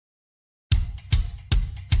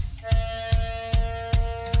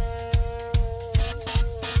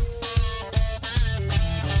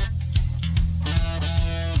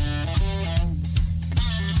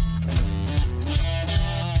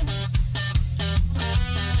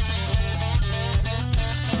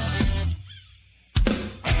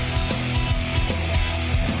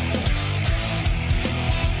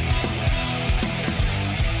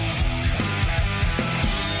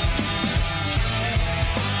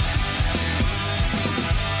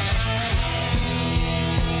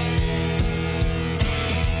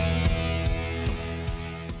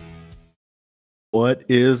What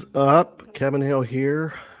is up? Kevin Hale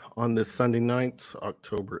here on this Sunday night,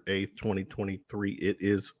 October 8th, 2023. It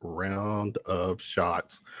is Round of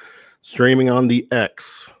Shots, streaming on the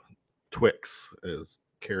X, Twix, as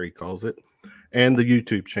Carrie calls it, and the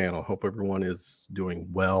YouTube channel. Hope everyone is doing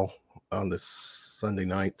well on this Sunday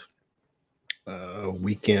night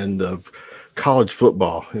weekend of college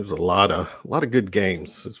football. There's a lot of good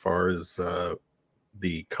games as far as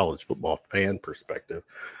the college football fan perspective.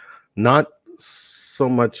 Not so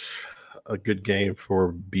much a good game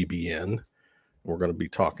for BBN. We're going to be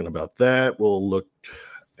talking about that. We'll look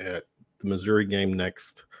at the Missouri game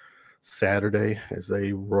next Saturday as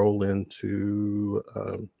they roll into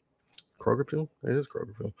Krogerfield. It is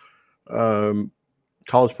Krogerfield.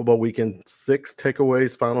 College football weekend, 6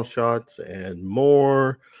 takeaways, final shots, and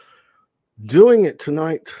more. Doing it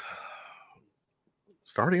tonight.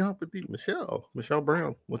 Starting off with Michele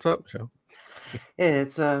Brown. What's up, Michele?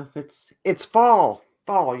 It's fall,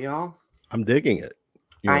 y'all. I'm digging it.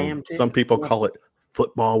 I am too. Some people call it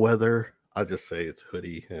football weather. I just say it's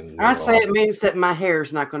hoodie, and I say it means that my hair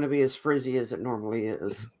is not going to be as frizzy as it normally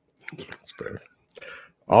is. That's fair.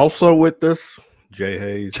 Also with us, Jay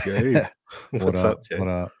Hayes. Jay, what's up, Jay? What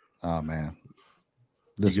up? Oh man,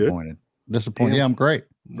 disappointed. Disappointed. Yeah, I'm great.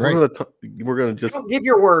 Great. We're gonna just don't give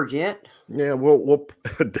your word yet. Yeah, we'll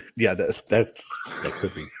yeah, that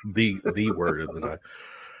could be the word of the night.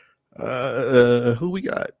 Who we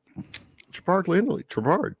got? Trevard Lindley.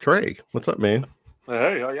 Trey. What's up, man?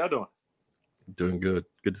 Hey, how y'all doing? Doing good.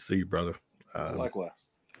 Good to see you, brother. Likewise.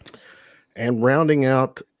 And rounding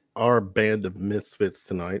out our band of misfits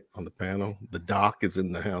tonight on the panel, the doc is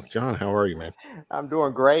in the house. John, how are you, man? I'm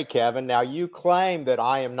doing great, Kevin. Now, you claim that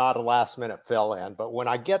I am not a last-minute fill-in, but when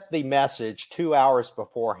I get the message 2 hours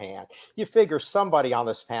beforehand, you figure somebody on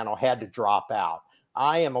this panel had to drop out.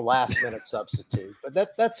 I am a last-minute substitute, but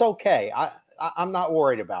that's okay. I'm not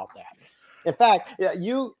worried about that. In fact,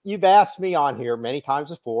 you've asked me on here many times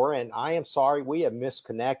before, and I am sorry we have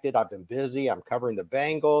misconnected. I've been busy. I'm covering the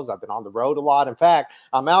Bengals. I've been on the road a lot. In fact,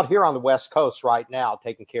 I'm out here on the West Coast right now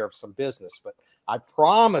taking care of some business. But I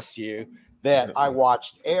promise you that I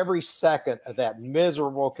watched every second of that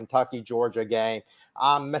miserable Kentucky-Georgia game.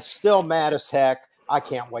 I'm still mad as heck. I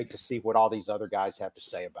can't wait to see what all these other guys have to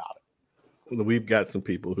say about it. We've got some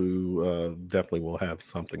people who definitely will have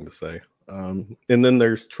something to say. And then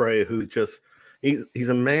there's Trey, who he's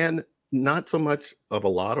a man, not so much of a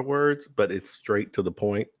lot of words, but it's straight to the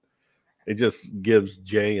point. It just gives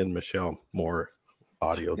Jay and Michele more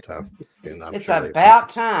audio time. And it's about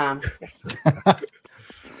time.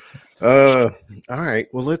 All right.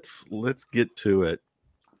 Well, let's get to it.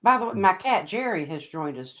 By the way, my cat Jerry has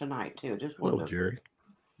joined us tonight too. Hello, Jerry.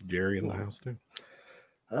 Jerry in the house too.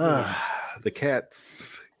 The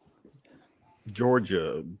Cats,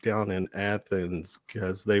 Georgia, down in Athens,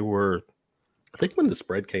 because they were, I think when the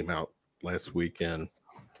spread came out last weekend,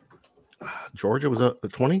 Georgia was up to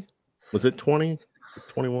 20. Was it 20?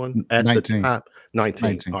 21? At 19. the time.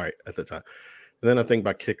 19. All right, at the time. And then I think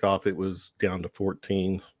by kickoff, it was down to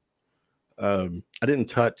 14. I didn't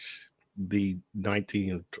touch the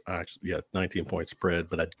 19 point spread,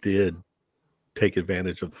 but I did take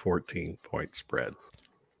advantage of the 14-point spread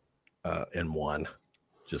and won.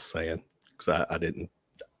 Just saying. Because I didn't,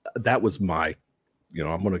 that was my,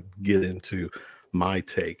 I'm going to get into my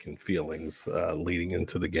take and feelings leading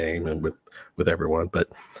into the game and with everyone. But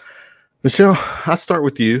Michele, I'll start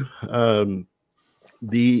with you. Again,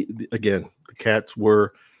 the Cats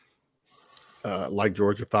were like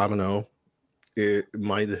Georgia 5-0. It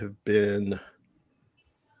might have been,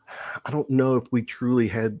 I don't know if we truly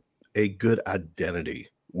had a good identity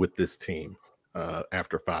with this team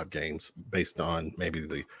after 5 games based on maybe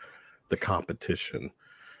the competition.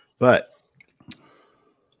 But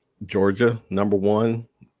Georgia, number one,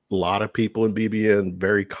 a lot of people in BBN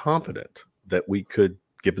very confident that we could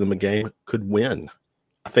give them a game, could win.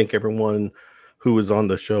 I think everyone who was on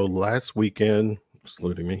the show last weekend,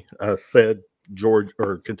 excluding me, said Georgia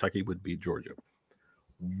or Kentucky would beat Georgia.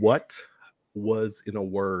 What was, in a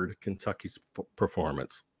word, Kentucky's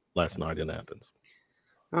performance last night in Athens?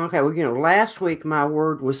 Okay, well, last week my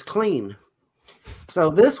word was clean. So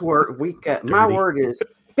this week, my word is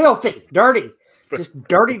filthy, dirty, just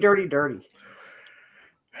dirty.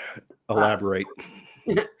 Elaborate.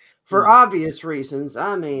 For obvious reasons.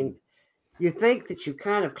 I mean, you think that you've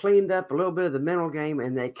kind of cleaned up a little bit of the mental game,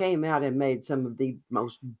 and they came out and made some of the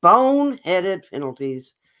most boneheaded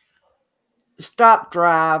penalties, stop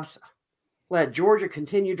drives, let Georgia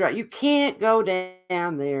continue drive. You can't go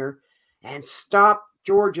down there and stop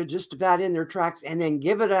Georgia just about in their tracks and then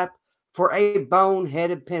give it up for a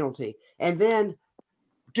boneheaded penalty and then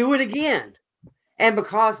do it again. And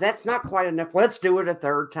because that's not quite enough, let's do it a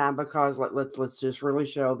third time because let's just really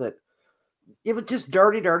show that it was just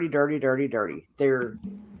dirty.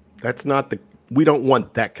 That's not we don't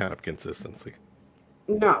want that kind of consistency.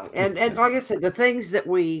 No, and like I said, the things that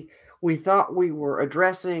we thought we were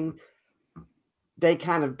addressing, they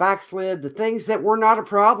kind of backslid. The things that were not a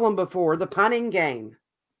problem before, the punting game.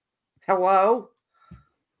 Hello?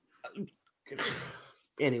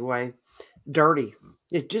 Anyway, dirty.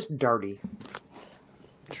 It's just dirty.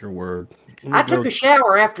 It's your word. I took a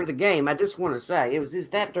shower after the game. I just want to say it was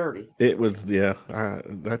just that dirty. It was, yeah.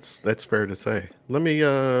 That's fair to say. Let me,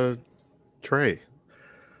 Trey,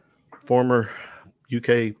 former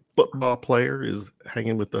UK football player, is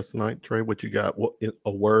hanging with us tonight. Trey, what you got? What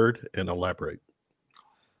a word and elaborate.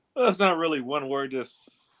 Well, it's not really one word.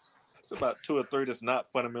 It's about 2 or 3 that's not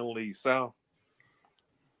fundamentally sound.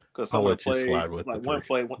 Because some of the plays, like one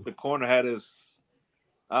play, the corner had his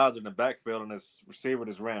eyes in the backfield and his receiver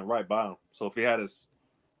just ran right by him. So if he had his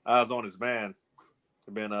eyes on his man,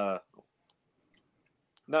 it'd been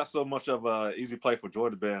not so much of a easy play for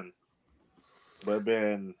Jordan Ben, but it'd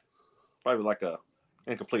been probably like a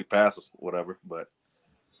incomplete pass or whatever.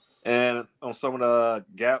 And on some of the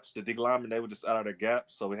gaps, the D linemen, they were just out of their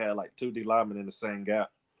gaps. So we had like 2 D linemen in the same gap,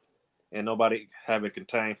 and nobody have it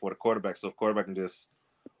contained for the quarterback. So the quarterback can just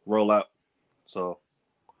roll out. So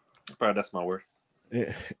probably that's my word.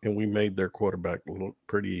 Yeah, and we made their quarterback look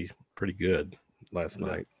pretty good last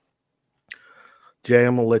night. Jay,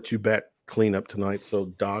 I'm gonna let you back clean up tonight. So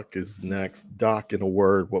Doc is next. Doc, in a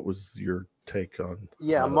word, what was your take on?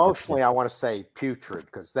 Yeah, emotionally, I want to say putrid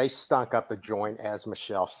because they stunk up the joint, as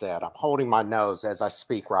Michele said. I'm holding my nose as I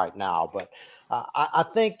speak right now, but I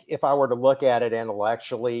think if I were to look at it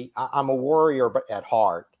intellectually, I'm a warrior at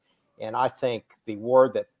heart, and I think the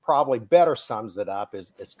word that probably better sums it up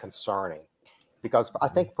is concerning, because I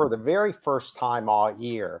think for the very first time all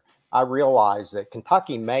year, I realized that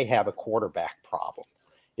Kentucky may have a quarterback problem.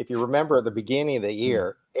 If you remember at the beginning of the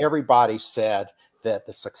year, everybody said that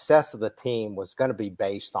the success of the team was going to be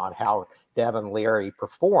based on how Devin Leary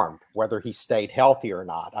performed, whether he stayed healthy or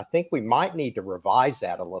not. I think we might need to revise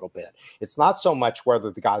that a little bit. It's not so much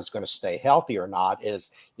whether the guy's going to stay healthy or not,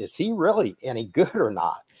 is he really any good or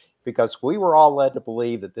not? Because we were all led to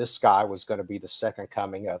believe that this guy was going to be the second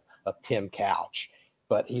coming of Tim Couch.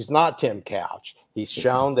 But he's not Tim Couch. He's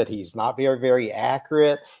shown that he's not very, very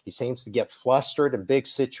accurate. He seems to get flustered in big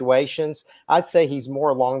situations. I'd say he's more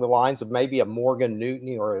along the lines of maybe a Morgan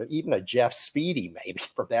Newton or even a Jeff Speedy, maybe,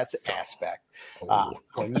 from that aspect.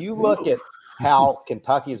 When you look at how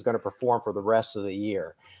Kentucky is going to perform for the rest of the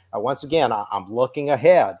year, once again, I'm looking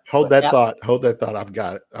ahead. Hold that thought. I've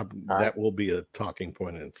got it. That will be a talking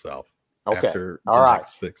point in itself. Okay. All right.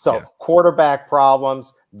 So quarterback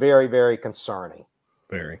problems, very, very concerning.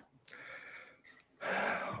 Very.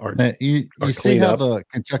 You see how the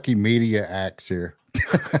Kentucky media acts here.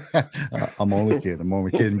 I'm only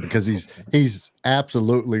kidding because he's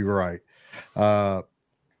absolutely right.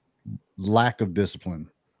 Lack of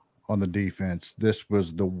discipline on the defense. This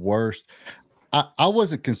was the worst. I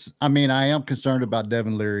wasn't. I am concerned about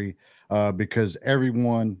Devin Leary because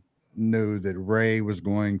everyone knew that Ray was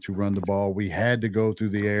going to run the ball. We had to go through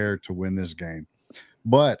the air to win this game,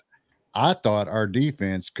 but I thought our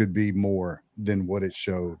defense could be more than what it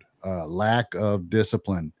showed. Lack of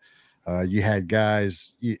discipline. You had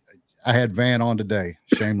guys. I had Van on today.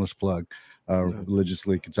 Shameless plug.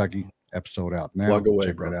 Religiously Kentucky episode out now. Plug away,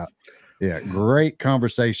 check bro. that out. Yeah, great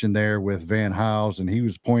conversation there with Van Howes, and he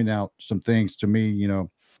was pointing out some things to me.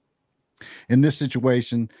 In this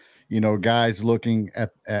situation, guys looking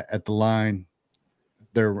at the line.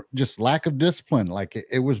 They're just lack of discipline. Like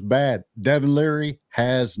it was bad. Devin Leary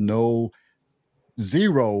has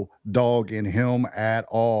zero dog in him at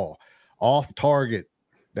all. Off target.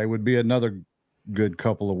 They would be another good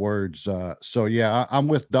couple of words. So yeah, I'm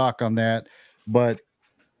with Doc on that. But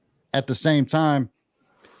at the same time,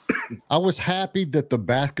 I was happy that the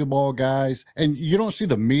basketball guys, and you don't see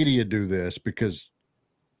the media do this because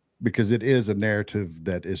it is a narrative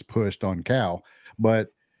that is pushed on Cal, but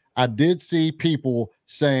I did see people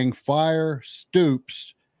saying fire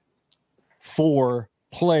Stoops for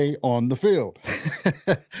play on the field.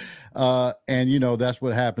 And that's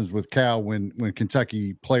what happens with Cal when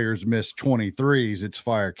Kentucky players miss 23s, it's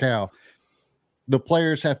fire Cal. The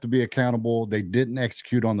players have to be accountable. They didn't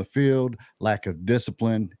execute on the field, lack of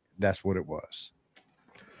discipline. That's what it was.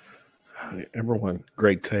 Everyone,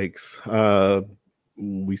 great takes.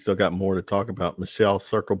 We still got more to talk about. Michele,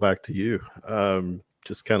 circle back to you.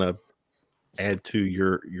 Just kind of add to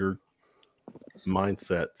your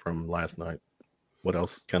mindset from last night. What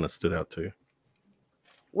else kind of stood out to you?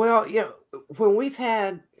 Well, when we've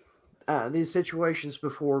had these situations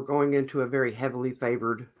before, going into a very heavily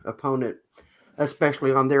favored opponent,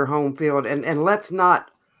 especially on their home field, and let's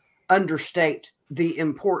not understate the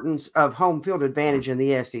importance of home field advantage in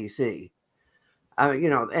the SEC.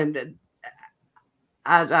 And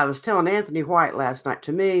I was telling Anthony White last night,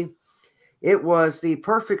 to me, it was the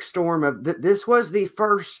perfect storm of this was the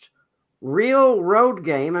first real road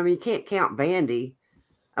game. I mean, you can't count Vandy.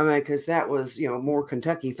 I mean, because that was, more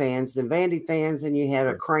Kentucky fans than Vandy fans, and you had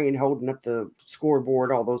a crane holding up the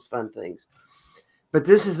scoreboard, all those fun things. But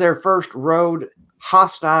this is their first road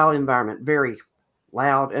hostile environment, very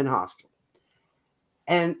loud and hostile.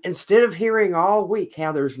 And instead of hearing all week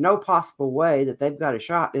how there's no possible way that they've got a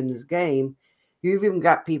shot in this game, you've even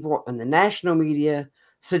got people in the national media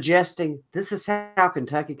suggesting this is how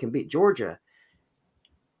Kentucky can beat Georgia.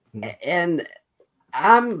 And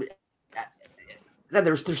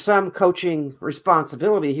there's some coaching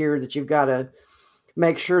responsibility here that you've got to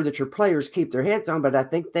make sure that your players keep their heads on, but I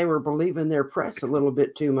think they were believing their press a little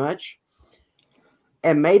bit too much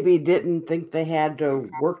and maybe didn't think they had to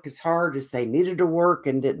work as hard as they needed to work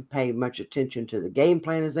and didn't pay much attention to the game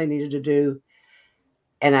plan as they needed to do.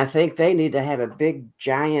 And I think they need to have a big,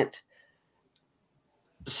 giant,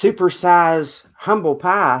 supersize humble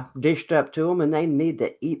pie dished up to them, and they need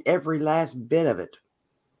to eat every last bit of it.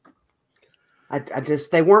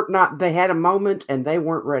 They had a moment and they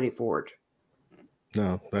weren't ready for it.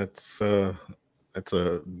 No, that's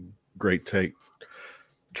a great take.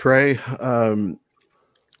 Trey,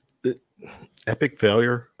 epic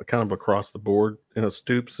failure kind of across the board.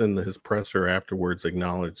 Stoops in his presser afterwards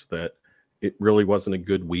acknowledged that it really wasn't a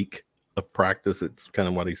good week of practice. It's kind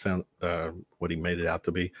of what he made it out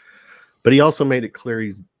to be. But he also made it clear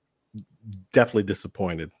he's definitely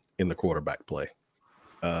disappointed in the quarterback play.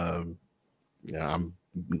 I'm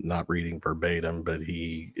not reading verbatim, but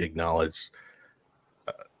he acknowledged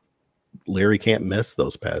Larry can't miss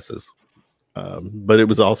those passes. But it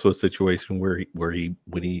was also a situation where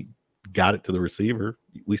when he got it to the receiver,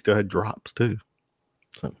 we still had drops too.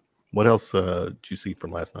 So what else did you see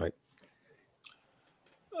from last night?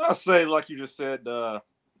 I'll say, like you just said,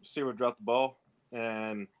 receiver dropped the ball,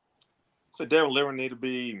 and so Darren Leary need to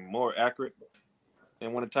be more accurate.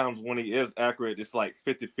 And when he is accurate, it's like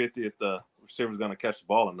 50-50 if the receiver's going to catch the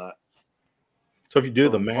ball or not. So if you do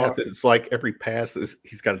the math, it's like every pass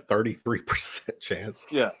he's got a 33% chance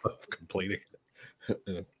of completing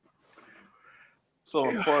it. So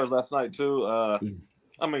as far as last night too,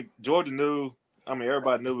 Georgia knew.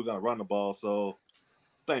 Everybody knew we were going to run the ball. So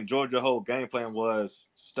I think Georgia's whole game plan was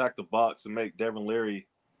stack the box and make Devin Leary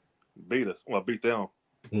beat them.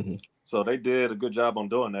 Mm-hmm. So they did a good job on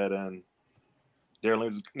doing that, and Darren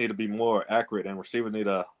Leary need to be more accurate, and receivers need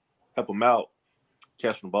to help them out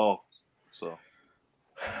catching the ball. So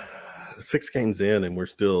 6 games in, and we're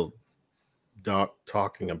still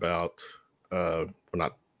talking about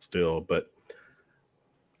not still, but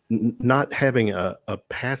not having a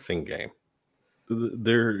passing game.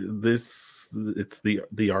 It's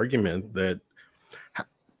the argument that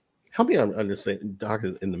help me understand, Doc,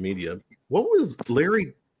 in the media. What was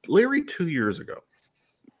Larry 2 years ago?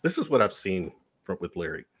 This is what I've seen with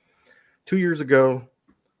Larry. 2 years ago,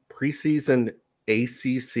 preseason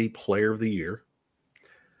ACC Player of the Year,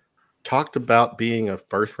 talked about being a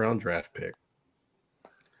first-round draft pick.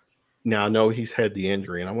 Now, I know he's had the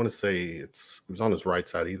injury, and I want to say it was on his right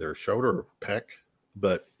side, either shoulder or pec,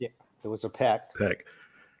 but yeah, it was a pec.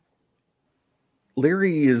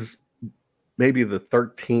 Larry is maybe the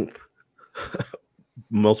 13th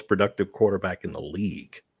most productive quarterback in the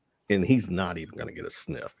league, and he's not even going to get a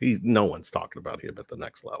sniff. No one's talking about him at the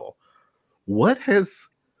next level. Why?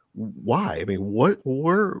 I mean,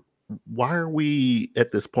 why are we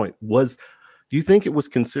at this point? Do you think it was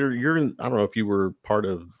considered? I don't know if you were part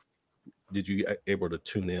of. Did you able to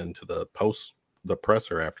tune in to the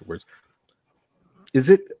presser afterwards?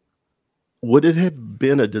 Would it have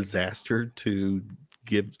been a disaster to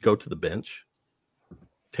go to the bench,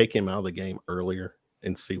 take him out of the game earlier,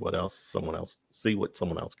 and see what someone else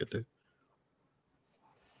could do?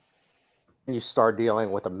 You start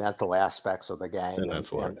dealing with the mental aspects of the game, and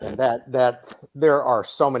that's what, and that there are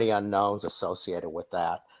so many unknowns associated with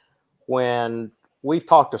that. When we've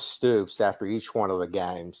talked to Stoops after each one of the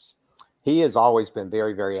games, he has always been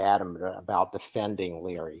very, very adamant about defending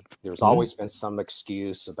Leary. There's always been some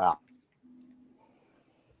excuse about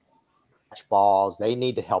balls. They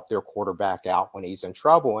need to help their quarterback out when he's in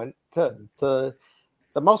trouble. And to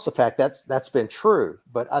the most effect, that's been true.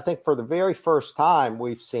 But I think for the very first time,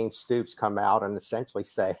 we've seen Stoops come out and essentially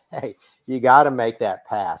say, hey, You got to make that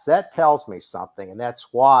pass. That tells me something, and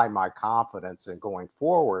that's why my confidence in going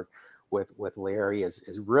forward with Larry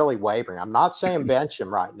is really wavering. I'm not saying bench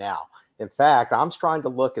him right now. In fact, I'm trying to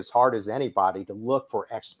look as hard as anybody to look for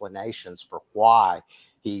explanations for why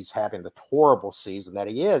he's having the horrible season that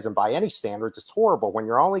he is. And by any standards, it's horrible when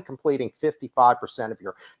you're only completing 55% of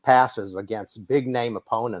your passes against big name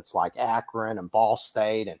opponents like Akron and Ball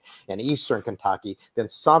State and Eastern Kentucky, then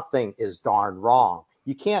something is darn wrong.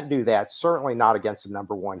 You can't do that, certainly not against the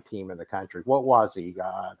number one team in the country. What was he?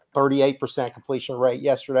 38% completion rate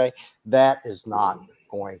yesterday? That is not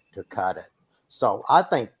going to cut it. So I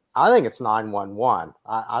think it's 9-1-1.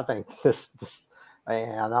 I think this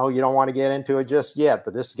and I know you don't want to get into it just yet,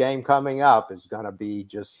 but this game coming up is going to be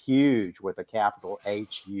just huge with a capital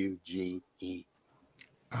H-U-G-E.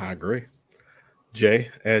 I agree.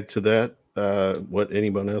 Jay, add to that what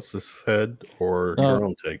anyone else has said or your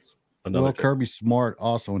own takes. Well, Kirby Smart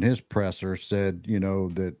also in his presser said,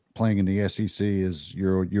 that playing in the SEC is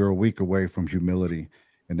you're a week away from humility,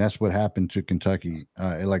 and that's what happened to Kentucky.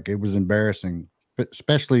 It was embarrassing, but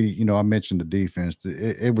especially I mentioned the defense.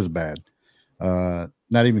 It was bad.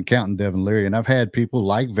 Not even counting Devin Leary. And I've had people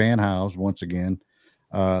like Van Howes once again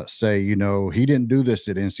say, he didn't do this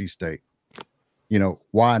at NC State.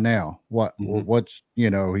 Why now? What's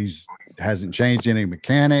he's hasn't changed any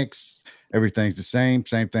mechanics. Everything's the same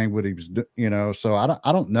thing what he was doing, so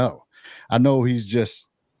I don't know. I know he's just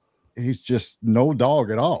no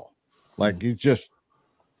dog at all. Like he's just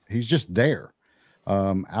there.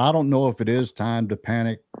 I don't know if it is time to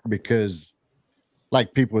panic because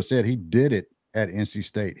like people said, he did it at NC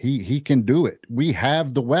State. He can do it. We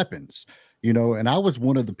have the weapons, and I was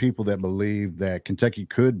one of the people that believed that Kentucky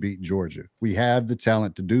could beat Georgia. We have the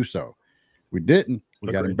talent to do so. We didn't.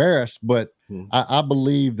 We got embarrassed, but I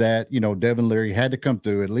believe that, Devin Leary had to come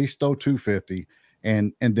through, at least throw 250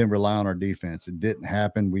 and then rely on our defense. It didn't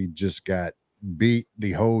happen. We just got beat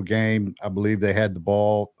the whole game. I believe they had the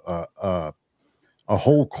ball a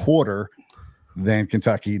whole quarter than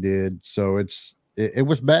Kentucky did. So it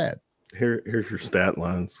was bad. Here's your stat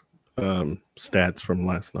lines, stats from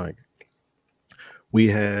last night. We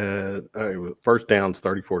had first downs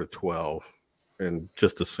 34-12, and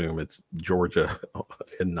just assume it's Georgia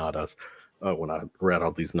and not us when I read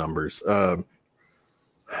all these numbers.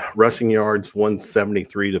 Rushing yards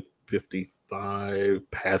 173-55,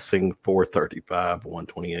 passing 435,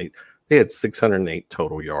 128. They had 608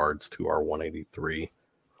 total yards to our 183.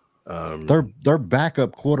 Their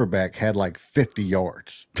backup quarterback had like 50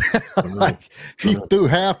 yards. Like he threw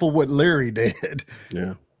half of what Leary did.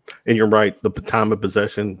 Yeah. And you're right. The time of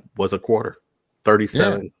possession was a quarter,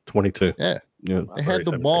 37-22. Yeah. They had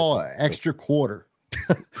the ball extra quarter.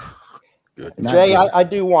 Good. Jay, I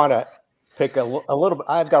do want to pick a little.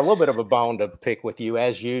 I've got a little bit of a bone to pick with you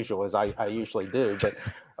as usual, as I usually do. But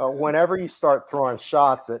whenever you start throwing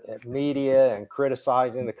shots at media and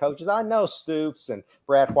criticizing the coaches, I know Stoops and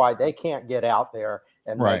Brad White, they can't get out there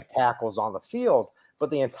and make tackles on the field.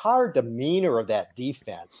 But the entire demeanor of that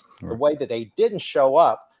defense, the way that they didn't show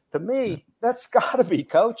up, to me, that's got to be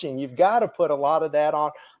coaching. You've got to put a lot of that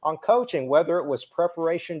on coaching, whether it was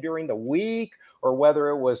preparation during the week or whether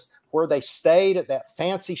it was where they stayed at that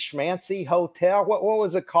fancy schmancy hotel. What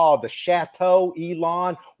was it called? The Chateau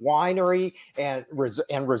Elon Winery and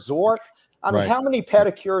Resort. I mean, how many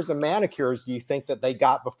pedicures and manicures do you think that they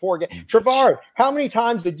got before game? Trevard, how many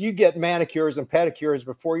times did you get manicures and pedicures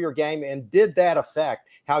before your game, and did that affect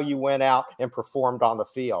how you went out and performed on the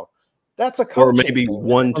field? That's a coaching or maybe thing.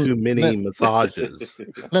 one too many massages.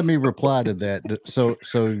 Let me reply to that. So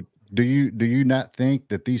do you not think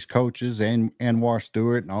that these coaches and Anwar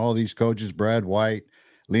Stewart and all these coaches, Brad White,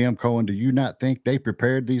 Liam Cohen, do you not think they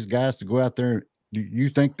prepared these guys to go out there? Do you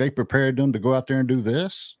think they prepared them to go out there and do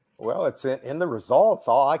this? Well, it's in the results.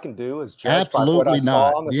 All I can do is judge absolutely by what I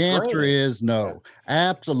not. saw on the screen. Answer is no,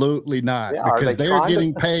 absolutely not, Yeah, because they're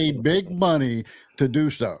getting paid big money to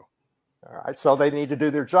do so. All right, so they need to do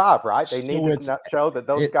their job, right? They need to show that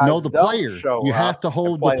those guys know the player. Show you have to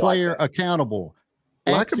hold the player accountable.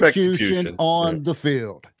 Execution on the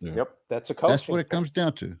field. Yep, that's a coaching. That's what it comes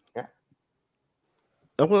down to. Yeah.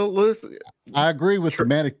 Well, listen, I agree with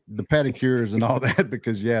the pedicures and all that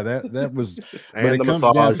because that was. And but it the comes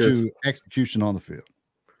massages. down to execution on the field.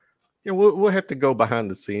 Yeah, we'll have to go behind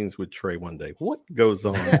the scenes with Trey one day. What goes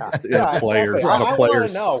on? Players, exactly. I want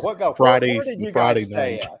to know what goes Friday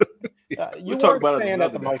night. You talk weren't about staying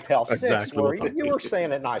at the Motel 6, exactly. were you? You were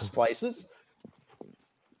staying at nice places.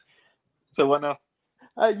 So what now?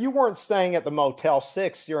 You weren't staying at the Motel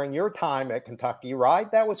 6 during your time at Kentucky,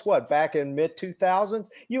 right? That was what, back in mid-2000s?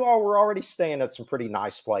 You all were already staying at some pretty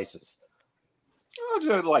nice places.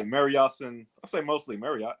 Just like Marriott's, and I say mostly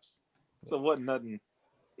Marriott's. So it wasn't nothing,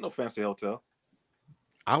 no fancy hotel.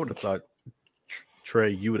 I would have thought,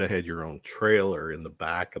 Trey, you would have had your own trailer in the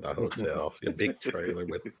back of the hotel, a big trailer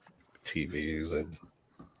with TVs and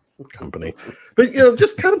company. But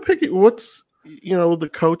just kind of pick it. What's the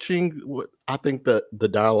coaching? What I think that the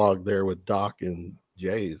dialogue there with Doc and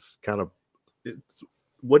Jay is kind of it's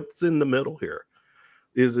what's in the middle here.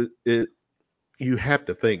 Is it? You have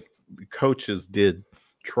to think the coaches did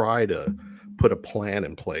try to put a plan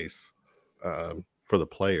in place for the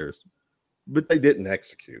players, but they didn't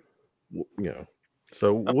execute.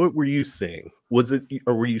 So what were you seeing? Was it,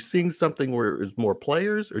 or were you seeing something where it was more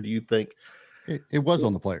players, or do you think it was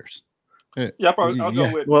on the players? Yeah, probably. I'll go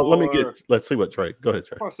with. Well, let's see what Trey. Go ahead,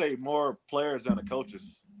 Trey. I'll say more players than the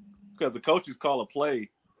coaches, because the coaches call a play.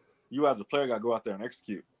 You as a player got to go out there and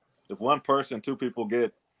execute. If one person, two people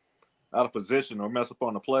get out of position or mess up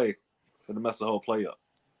on the play, it'll mess the whole play up.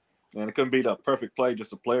 And it couldn't be the perfect play.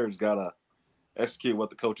 Just the players got to execute what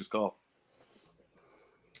the coaches call.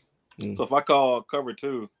 So if I call cover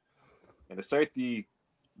 2 and the safety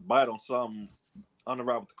bite on something on the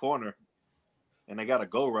route with the corner and they got a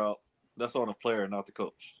go route, that's on the player, not the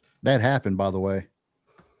coach. That happened, by the way.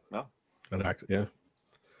 No. Yeah.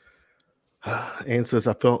 And says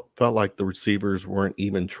I felt like the receivers weren't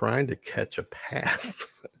even trying to catch a pass.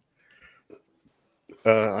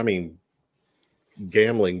 I mean,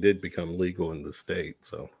 gambling did become legal in the state,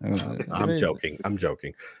 so I'm joking.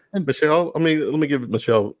 And Michele, let me give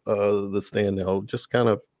Michele the stand now, just kind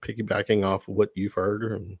of piggybacking off of what you've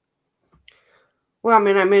heard. Well, I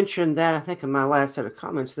mean, I mentioned that I think in my last set of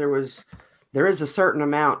comments, there is a certain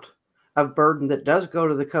amount of burden that does go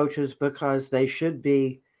to the coaches because they should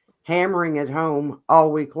be hammering at home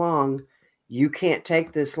all week long. You can't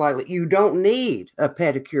take this lightly. You don't need a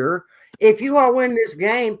pedicure. If you all win this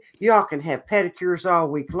game, y'all can have pedicures all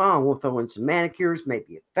week long. We'll throw in some manicures,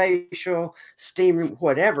 maybe a facial, steam,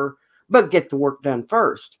 whatever, but get the work done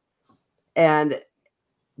first. And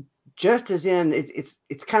just as in, it's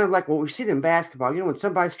kind of like what we see in basketball. When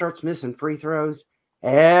somebody starts missing free throws,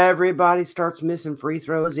 everybody starts missing free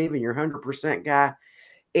throws, even your 100% guy.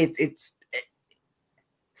 It's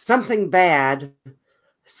something bad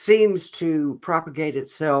seems to propagate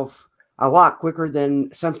itself a lot quicker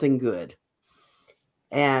than something good.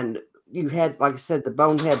 And you had, like I said, the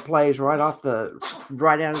bonehead plays right out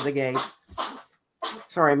of the gate.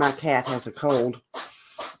 Sorry, my cat has a cold.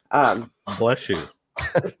 Bless you.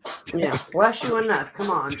 Yeah, bless you enough.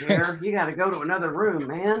 Come on, Jared. You got to go to another room,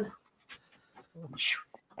 man.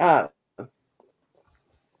 Like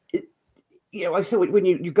I said, when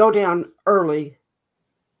you go down early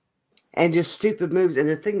and just stupid moves, and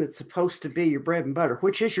the thing that's supposed to be your bread and butter,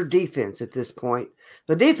 which is your defense at this point.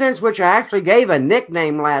 The defense, which I actually gave a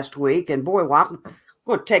nickname last week, and boy, well, I'm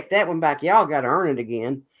going to take that one back. Y'all got to earn it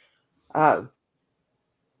again.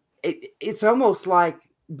 It's almost like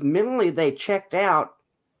mentally they checked out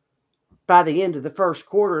by the end of the first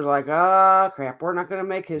quarter, like, oh, crap, we're not going to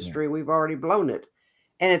make history. We've already blown it.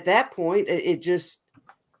 And at that point, it just,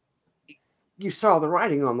 you saw the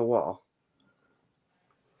writing on the wall.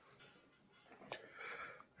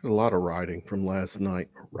 A lot of writing from last night.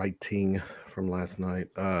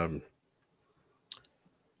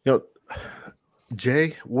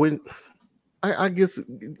 Jay, when I guess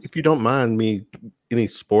if you don't mind me, any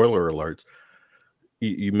spoiler alerts,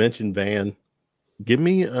 you mentioned Van. Give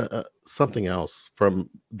me something else from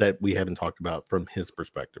that we haven't talked about from his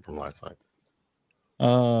perspective from last night.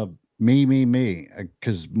 Me.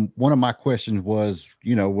 Because one of my questions was,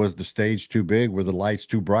 was the stage too big? Were the lights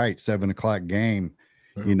too bright? 7:00 game.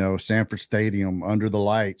 Sanford Stadium under the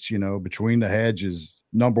lights, between the hedges,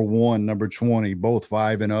 number 1, number 20, both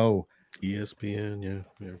 5-0. ESPN,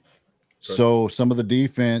 yeah. So some of the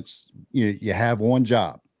defense, you have one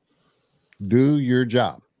job, do your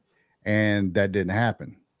job, and that didn't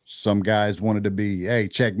happen. Some guys wanted to be, hey,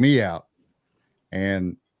 check me out,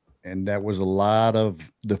 and that was a lot of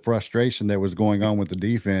the frustration that was going on with the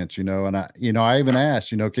defense, And I even asked,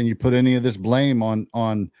 can you put any of this blame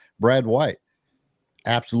on Brad White?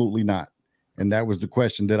 Absolutely not. And that was the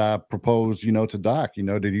question that I proposed, to Doc.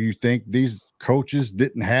 Do you think these coaches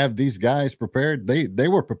didn't have these guys prepared? They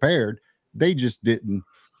were prepared. They just didn't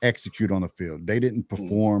execute on the field. They didn't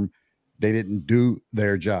perform. They didn't do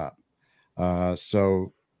their job.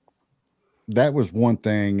 So that was one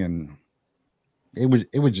thing, and it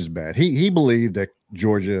was just bad. He believed that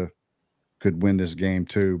Georgia could win this game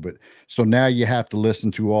too, but so now you have to listen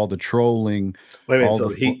to all the trolling. Wait a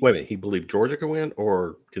minute, he believed Georgia could win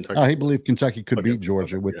or Kentucky? He believed Kentucky could beat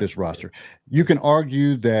Georgia with this roster. You can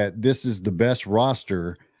argue that this is the best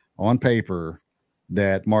roster on paper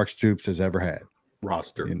that Mark Stoops has ever had.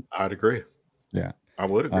 Roster. I'd agree. Yeah. I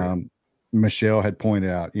would agree. Michele had pointed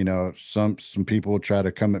out, some people try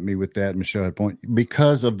to come at me with that. Michele had pointed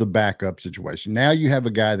because of the backup situation. Now you have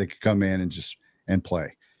a guy that could come in and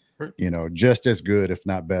play, just as good, if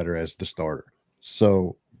not better, as the starter.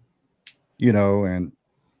 So, and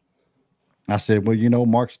I said, well,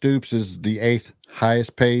 Mark Stoops is the 8th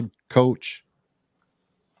highest paid coach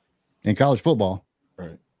in college football.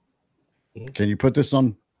 Right. Can you put this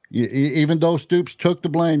on? Even though Stoops took the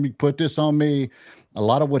blame, you put this on me. A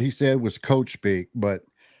lot of what he said was coach speak, but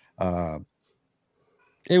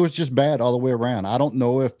it was just bad all the way around. I don't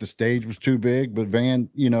know if the stage was too big, but Van,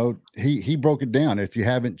 he broke it down. If you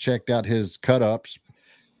haven't checked out his cut-ups,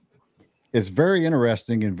 it's very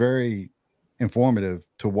interesting and very informative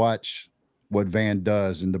to watch what Van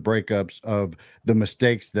does and the breakups of the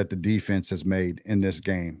mistakes that the defense has made in this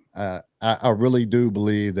game. I really do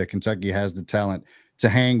believe that Kentucky has the talent to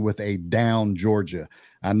hang with a down Georgia.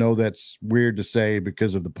 I know that's weird to say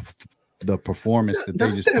because of the performance that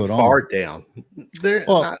they just put on. Far down. They're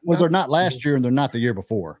not last year and they're not the year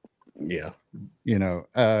before. Yeah.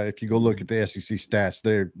 If you go look at the SEC stats,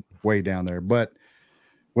 they're way down there. But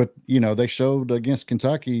what they showed against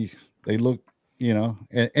Kentucky, they look,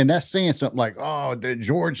 and that's saying something like, oh, the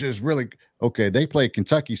Georgia is really okay. They played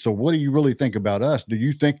Kentucky. So what do you really think about us? Do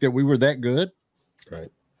you think that we were that good? Right.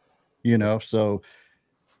 So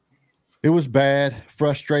it was bad,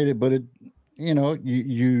 frustrated, but it,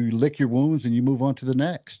 you lick your wounds and you move on to the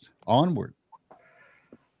next, onward.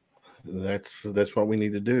 That's what we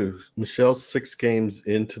need to do. Michelle's 6 games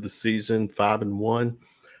into the season, 5-1.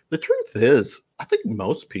 The truth is, I think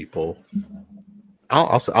most people,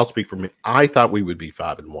 I'll speak for me. I thought we would be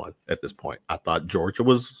 5-1 at this point. I thought Georgia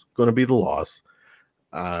was going to be the loss.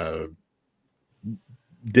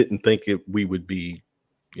 Didn't think we would be,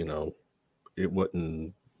 it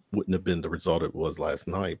wouldn't have been the result it was last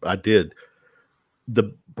night. But I did.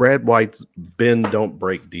 The Brad White's bend don't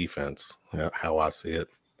break defense, how I see it.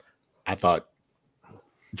 I thought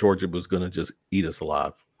Georgia was going to just eat us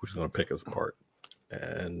alive. Was going to pick us apart,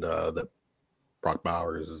 and that Brock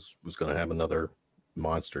Bowers was going to have another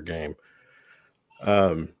monster game.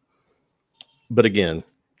 But again,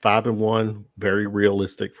 5-1, very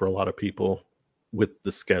realistic for a lot of people with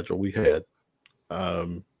the schedule we had.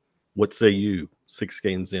 What say you? 6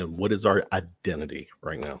 games in, what is our identity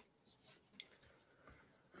right now?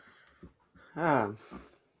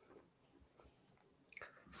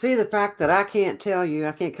 See, the fact that I can't tell you,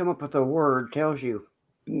 I can't come up with a word tells you.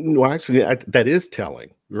 No, actually, that is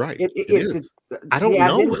telling. Right. It is. I don't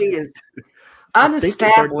know. The identity is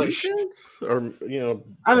unestablished. Or,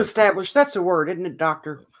 unestablished. That's the word, isn't it,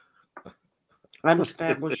 Doctor?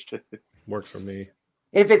 Unestablished. Works for me.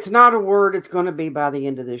 If it's not a word, it's going to be by the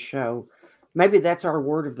end of this show. Maybe that's our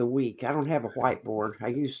word of the week. I don't have a whiteboard. I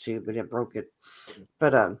used to, but it broke it.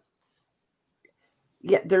 But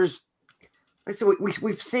yeah,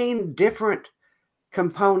 we've seen different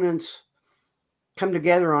components come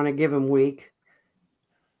together on a given week.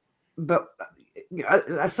 But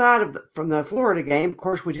aside from the Florida game, of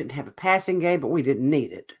course, we didn't have a passing game, but we didn't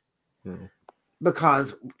need it.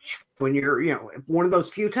 Because when you're, one of those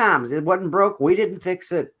few times it wasn't broke, we didn't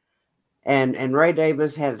fix it. And Ray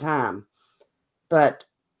Davis had a time. But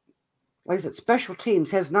like I said, special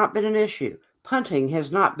teams has not been an issue. Punting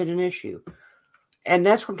has not been an issue. And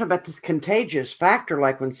that's what I'm talking about, this contagious factor.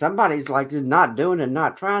 Like when somebody's like just not doing it,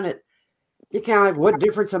 not trying it, you kind of like, what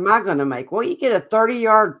difference am I going to make? Well, you get a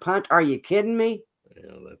 30-yard punt. Are you kidding me?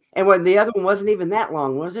 Yeah, and when the other one wasn't even that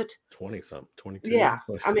long, was it? 20-something, 22. Yeah.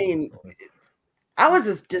 I mean, I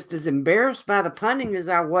was just as embarrassed by the punting as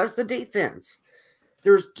I was the defense.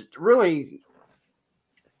 There's really,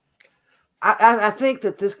 I think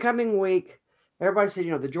that this coming week, everybody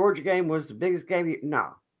said, the Georgia game was the biggest game.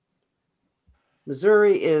 No.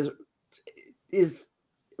 Missouri is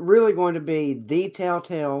really going to be the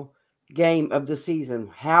telltale game of the season.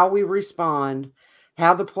 How we respond,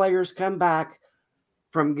 how the players come back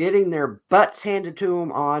from getting their butts handed to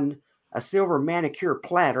them on a silver manicure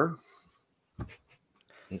platter.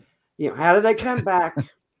 How do they come back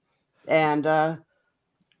and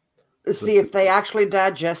see if they actually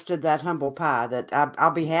digested that humble pie? That I'll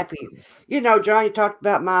be happy. John, you talked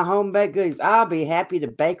about my home baked goodies. I'll be happy to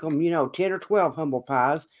bake them, 10 or 12 humble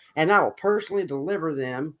pies, and I will personally deliver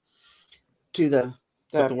them to the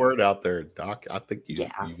Put the word out there, Doc. I think you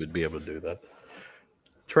would be able to do that.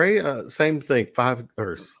 Trey, same thing.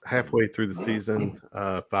 Halfway through the season,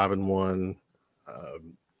 5-1.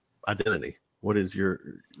 Identity. What is who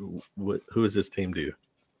is this team to you?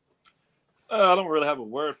 I don't really have a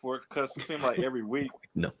word for it because it seems like every week.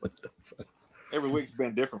 No, it doesn't. every week's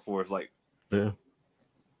been different for us. Like, Yeah.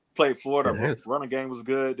 Played Florida, running game was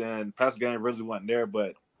good, and passing game really wasn't there.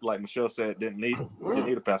 But like Michele said, didn't need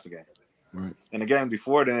a passing game. Right. And the game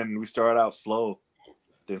before then, we started out slow.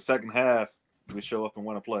 Then second half, we show up and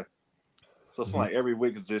want to play. So it's like every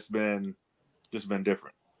week has just been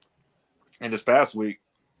different. And this past week,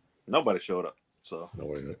 nobody showed up. So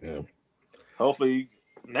hopefully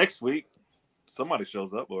next week somebody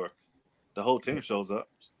shows up or the whole team shows up.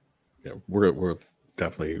 Yeah, we're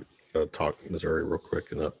definitely talk Missouri real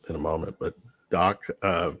quick in a moment. But Doc,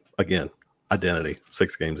 again, identity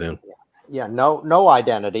 6 games in. Yeah, no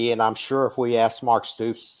identity, and I'm sure if we asked Mark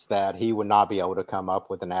Stoops that, he would not be able to come up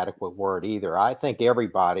with an adequate word either. I think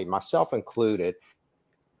everybody, myself included,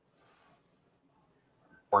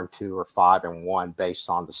 4-2 or 5-1 based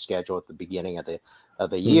on the schedule at the beginning of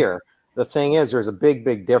the year. The thing is, there's a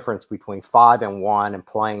big difference between 5-1 and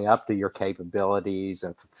playing up to your capabilities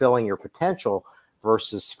and fulfilling your potential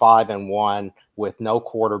versus 5-1 with no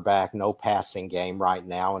quarterback, no passing game right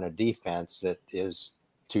now, and a defense that is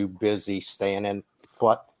too busy staying in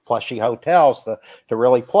plushy hotels to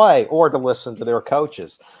really play or to listen to their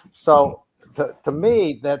coaches. So to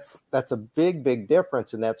me, that's a big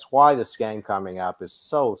difference, and that's why this game coming up is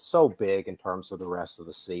so big in terms of the rest of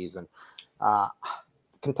the season.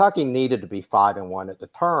 Kentucky needed to be 5-1 at the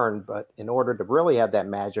turn, but in order to really have that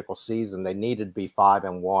magical season, they needed to be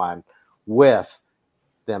 5-1 with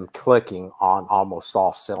them clicking on almost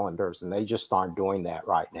all cylinders, and they just aren't doing that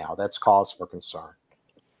right now. That's cause for concern.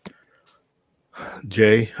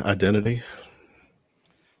 Jay, identity.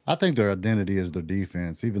 I think their identity is their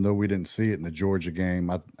defense, even though we didn't see it in the Georgia game.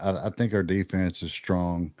 I think our defense is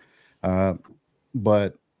strong,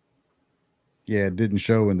 but yeah, it didn't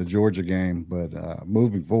show in the Georgia game. But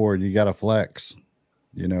moving forward, you got to flex,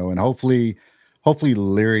 and hopefully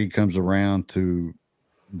Leary comes around to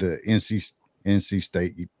the NC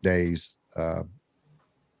State days.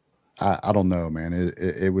 I don't know, man.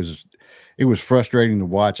 It was frustrating to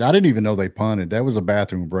watch. I didn't even know they punted. That was a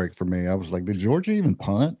bathroom break for me. I was like, did Georgia even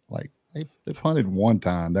punt? Like they punted one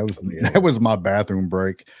time. That was my bathroom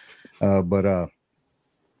break. But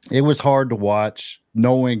it was hard to watch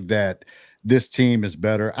knowing that this team is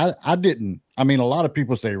better. I mean, a lot of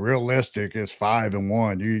people say realistic is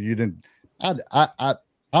 5-1. You didn't.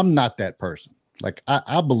 I'm not that person. Like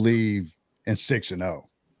I believe in 6-0.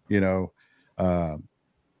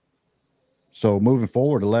 So moving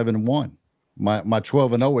forward, 11-1. My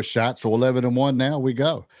 12-0 is shot, so 11-1 now we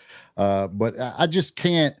go. But I just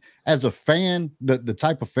can't, as a fan, the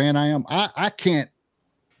type of fan I am, I can't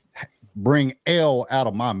bring L out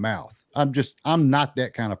of my mouth. I'm not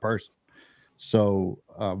that kind of person. So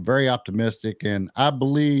very optimistic, and I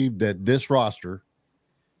believe that this roster,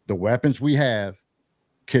 the weapons we have,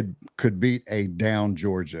 could beat a down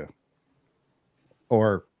Georgia,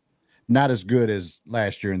 or not as good as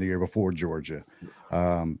last year and the year before Georgia.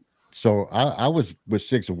 So I was with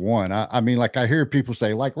 6-1. I mean, like I hear people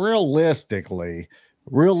say, like realistically,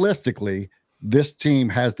 this team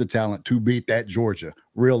has the talent to beat that Georgia.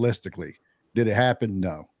 Realistically, did it happen?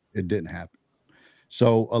 No, it didn't happen.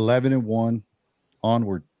 So 11-1,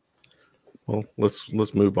 onward. Well,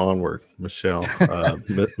 let's move onward, Michele.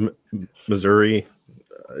 Missouri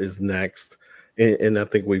is next. And I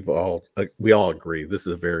think we all agree this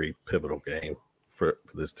is a very pivotal game for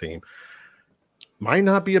this team. Might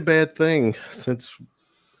not be a bad thing since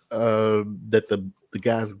that the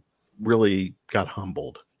guys really got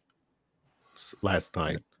humbled last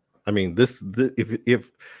night. I mean, if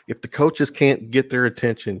the coaches can't get their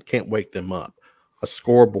attention, can't wake them up, a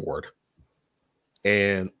scoreboard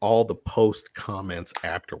and all the post comments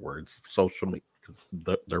afterwards, social media, because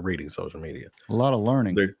they're reading social media. A lot of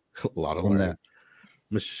learning. A lot of learning. That.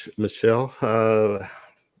 Michele,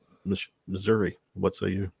 Missouri, what say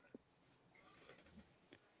you?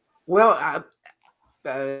 Well,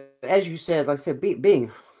 as you said, like I said,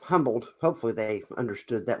 being humbled. Hopefully, they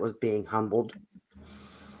understood that was being humbled.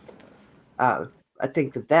 I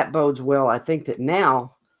think that bodes well. I think that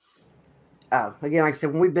now, again, like I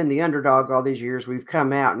said, when we've been the underdog all these years, we've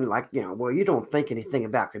come out and well, you don't think anything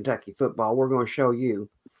about Kentucky football. We're going to show you.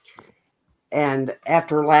 And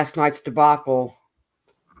after last night's debacle,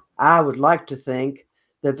 I would like to think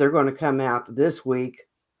that they're going to come out this week.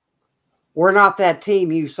 We're not that team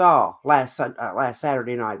you saw last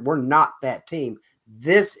Saturday night. We're not that team.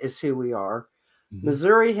 This is who we are. Mm-hmm.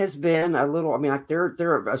 Missouri has been a little. I mean, like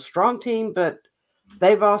they're a strong team, but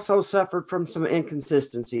they've also suffered from some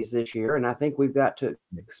inconsistencies this year, and I think we've got to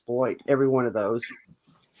exploit every one of those.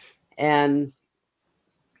 And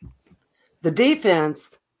the defense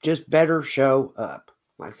just better show up.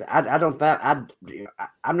 like I said, I don't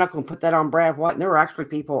I'm not going to put that on Brad White. And there were actually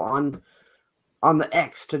people on the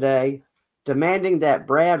X today demanding that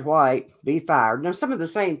Brad White be fired. Now, some of the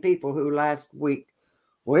same people who last week,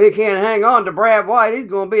 we can't hang on to Brad White. He's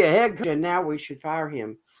going to be a head coach, and now we should fire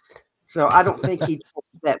him. So I don't think he told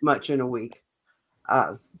that much in a week.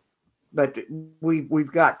 But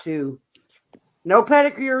we've got to no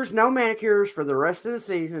pedicures, no manicures for the rest of the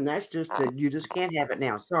season. That's just you just can't have it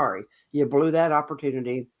now. Sorry, you blew that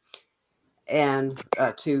opportunity. And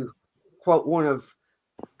to quote one of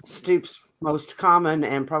Stoops' most common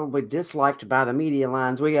and probably disliked by the media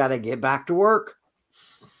lines, we got to get back to work.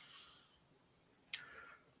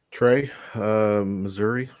 Trey,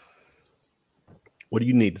 Missouri, what do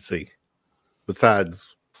you need to see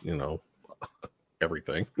besides,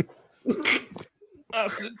 everything?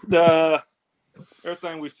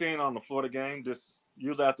 Everything we've seen on the Florida game, just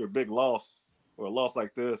usually after a big loss or a loss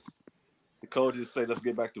like this, the coaches say, let's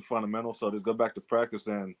get back to fundamentals. So just go back to practice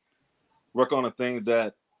and work on the things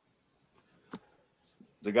that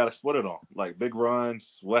they got to split it on, like big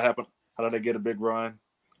runs. What happened? How did they get a big run?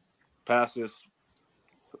 Passes.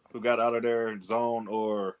 Who got out of their zone,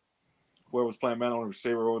 or where was playing man on the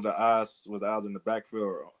receiver, or was the eyes in the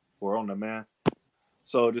backfield or on the man?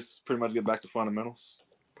 So just pretty much get back to fundamentals.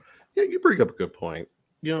 Yeah, you bring up a good point.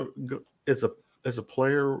 As a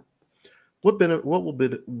player, what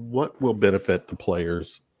will benefit the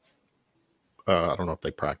players? I don't know if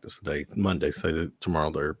they practice today, Monday. Say that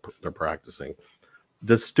tomorrow they're practicing.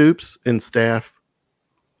 Does Stoops and staff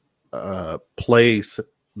play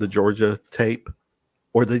the Georgia tape,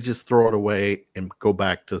 or they just throw it away and go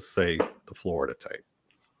back to, say, the Florida tape?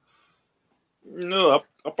 No,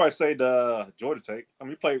 I'll probably say the Georgia tape. I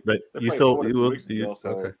mean, okay.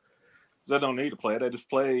 They don't need to play it. They just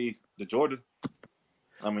play the Georgia.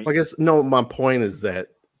 I guess my point is that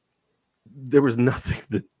there was nothing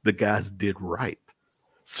that the guys did right.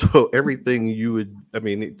 So everything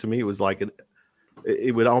to me, it was like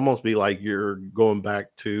it would almost be like you're going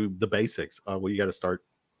back to the basics. Well, you got to start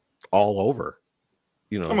all over.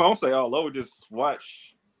 I won't say all over. Just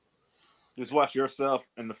watch yourself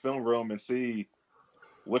in the film room and see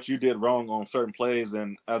what you did wrong on certain plays,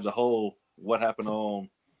 and as a whole, what happened on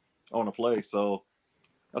a play. So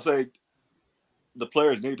I say the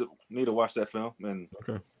players need to watch that film and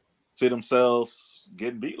see themselves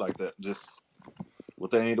getting beat like that. Just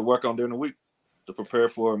what they need to work on during the week to prepare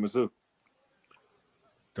for Mizzou.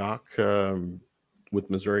 Doc, with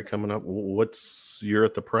Missouri coming up, you're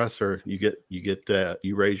at the presser.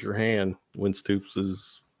 You raise your hand when Stoops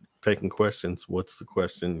is taking questions. What's the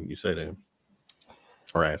question you say to him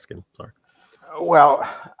or ask him? Sorry. Well,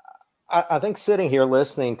 I think sitting here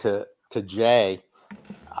listening to Jay,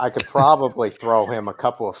 I could probably throw him a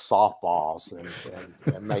couple of softballs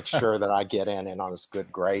and make sure that I get in on his good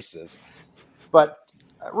graces. But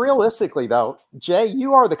realistically, though, Jay,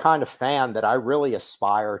 you are the kind of fan that I really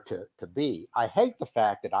aspire to be. I hate the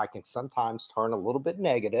fact that I can sometimes turn a little bit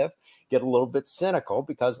negative, get a little bit cynical,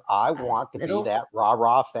 because I want to be that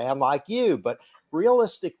rah-rah fan like you. But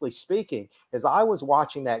realistically speaking, as I was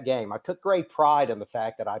watching that game, I took great pride in the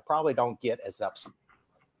fact that I probably don't get as upset.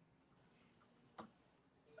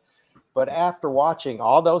 But after watching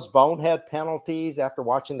all those bonehead penalties, after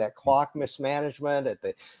watching that clock mismanagement at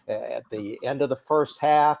the end of the first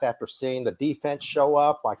half, after seeing the defense show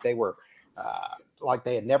up like they were like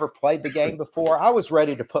they had never played the game before, I was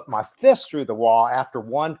ready to put my fist through the wall after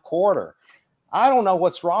one quarter. I don't know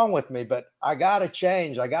what's wrong with me, but I got to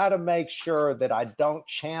change. I got to make sure that I don't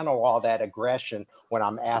channel all that aggression when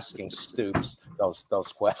I'm asking Stoops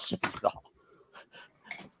those questions at all.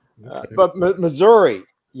 But Missouri.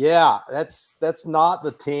 Yeah, that's not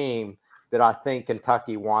the team that I think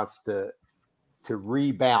Kentucky wants to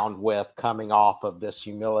rebound with coming off of this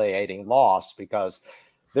humiliating loss, because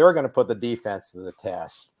they're going to put the defense to the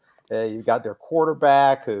test. You've got their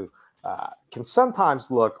quarterback who can sometimes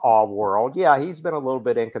look all world. Yeah, he's been a little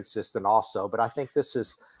bit inconsistent also, but I think this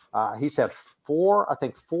is he's had four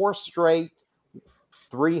straight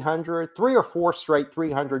 3 or 4 straight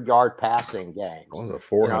 300-yard passing games.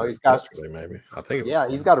 He's got maybe. I think. Yeah,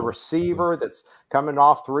 he's got a receiver that's coming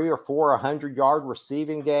off 3 or 4 100-yard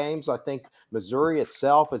receiving games. I think Missouri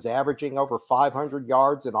itself is averaging over 500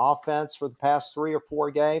 yards in offense for the past 3 or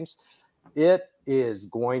 4 games. It is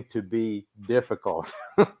going to be difficult.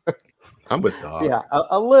 I'm with Doc. Yeah,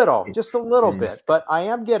 just a little bit, but I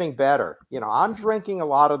am getting better. I'm drinking a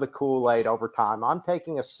lot of the Kool-Aid over time. I'm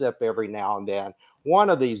taking a sip every now and then.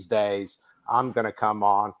 One of these days, I'm going to come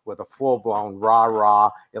on with a full-blown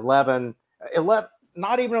rah-rah 11,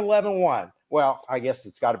 not even 11-1. Well, I guess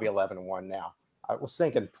it's got to be 11-1 now. I was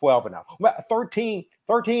thinking 12-0.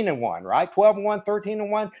 13-1, right? 12-1,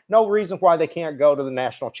 13-1. No reason why they can't go to the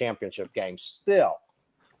national championship game still.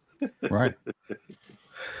 Right.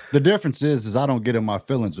 The difference is I don't get in my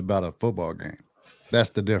feelings about a football game. That's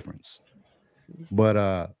the difference.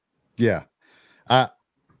 But yeah.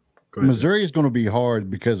 Missouri is going to be hard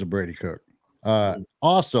because of Brady Cook.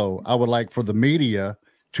 Also, I would like for the media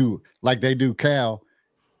to, like they do Cal,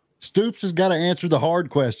 Stoops has got to answer the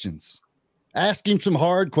hard questions. Ask him some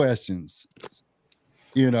hard questions.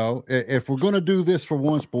 You know, if we're going to do this for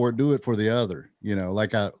one sport, do it for the other. You know,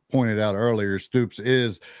 like I pointed out earlier, Stoops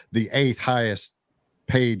is the 8th highest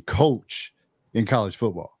paid coach in college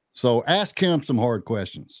football. So ask him some hard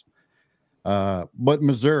questions. But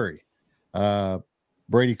Missouri,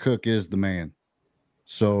 Brady Cook is the man.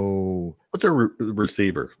 So what's their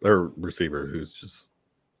receiver? Their receiver who's just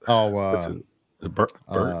yeah. Luther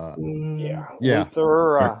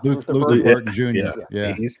Burton Jr.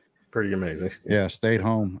 Yeah, he's pretty amazing. Yeah, stayed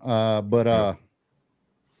home.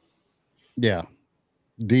 Yeah,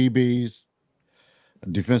 DBs,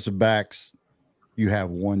 defensive backs, you have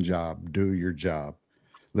one job. Do your job.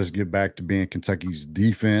 Let's get back to being Kentucky's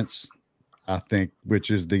defense, I think, which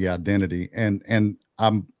is the identity. And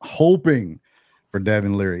I'm hoping for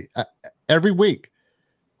Devin Leary every week.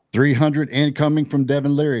 300 incoming from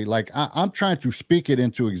Devin Leary. Like I'm trying to speak it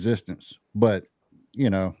into existence, but you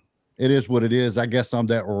know, it is what it is. I guess I'm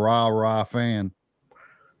that rah fan,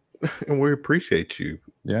 and we appreciate you.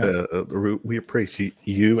 Yeah, we appreciate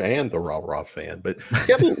you and the rah fan. But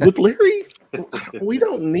yeah, with Leary, we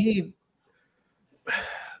don't need.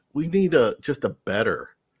 We need just a better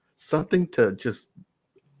something to just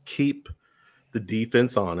keep the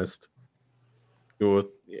defense honest,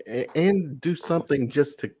 and do something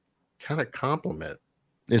just to kind of compliment.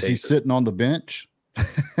 Is he sitting on the bench?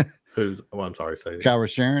 Who's? Oh, I'm sorry. Say Kyle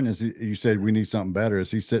Rasharon. Is he? You said we need something better. Is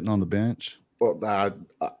he sitting on the bench? Well,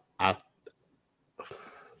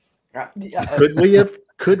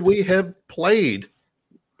 could we have played?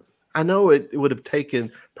 I know it would have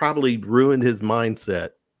probably ruined his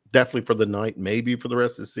mindset. Definitely for the night, maybe for the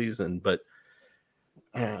rest of the season, but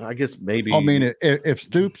I guess maybe. I mean, if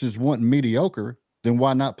Stoops is wanting mediocre, then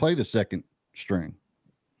why not play the second string?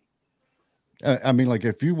 I mean, like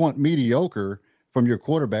if you want mediocre from your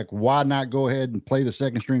quarterback, why not go ahead and play the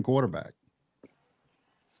second string quarterback?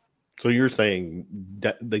 So you're saying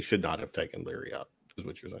that they should not have taken Leary out, is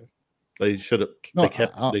what you're saying? They should have. No,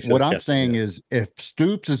 what I'm saying is, if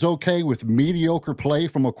Stoops is okay with mediocre play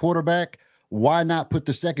from a quarterback, why not put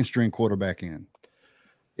the second string quarterback in?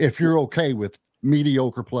 If you're okay with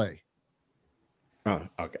mediocre play. Oh,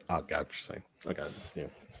 okay. I got what you're saying. Okay. Yeah.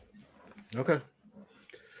 Okay.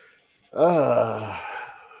 Where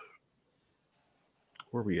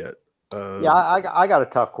are we at? Yeah, I got a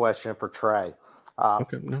tough question for Trey.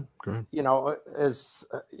 Okay, no, go ahead. You know, as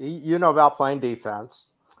you know about playing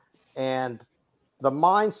defense and the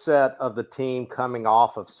mindset of the team coming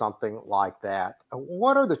off of something like that,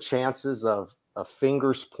 what are the chances of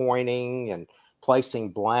fingers pointing and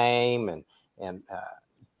placing blame and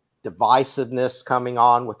divisiveness coming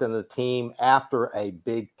on within the team after a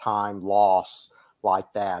big time loss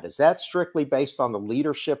like that? Is that strictly based on the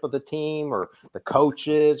leadership of the team or the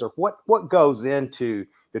coaches, or what goes into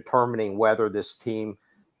determining whether this team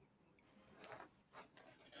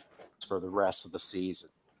for the rest of the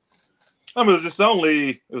season? I mean, it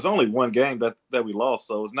was only one game that we lost,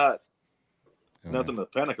 so it's not nothing to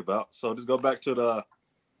panic about. So just go back to the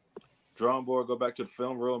drawing board, go back to the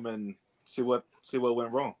film room, and see what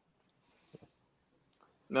went wrong.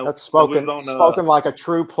 Now, that's spoken like a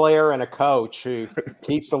true player and a coach who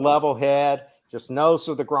keeps a level head, just knows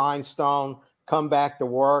to the grindstone, come back to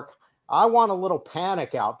work. I want a little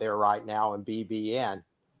panic out there right now in BBN,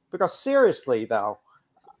 because seriously, though,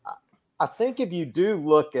 I think if you do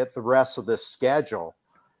look at the rest of this schedule,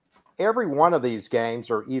 every one of these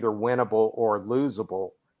games are either winnable or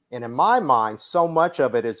losable. And in my mind, so much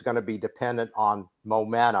of it is going to be dependent on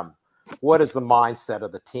momentum. What is the mindset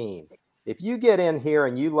of the team? If you get in here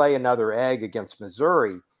and you lay another egg against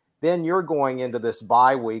Missouri, then you're going into this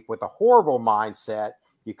bye week with a horrible mindset.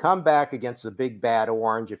 You come back against the big bad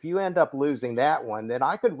Orange. If you end up losing that one, then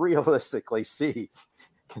I could realistically see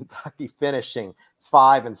Kentucky finishing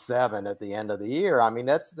 5-7 at the end of the year. I mean,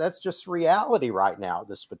 that's just reality right now at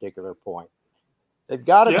this particular point. They've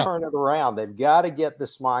got to turn it around. They've got to get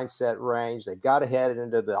this mindset range. They've got to head it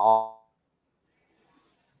into the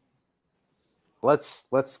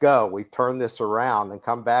let's go. We've turned this around and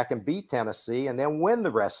come back and beat Tennessee and then win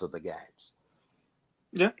the rest of the games.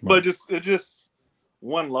 Yeah, but it's just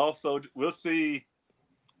one loss. So we'll see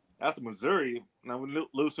after Missouri. Now we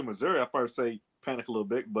lose to Missouri, I probably say panic a little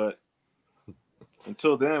bit, but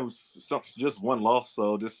until then, it was just one loss.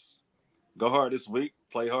 So just go hard this week,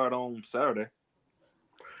 play hard on Saturday.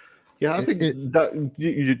 Yeah, I think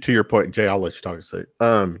to your point, Jay, I'll let you talk a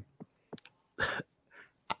second.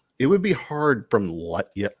 It would be hard from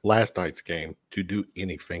last night's game to do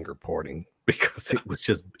any finger pointing because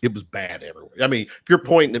it was bad everywhere. I mean, if you're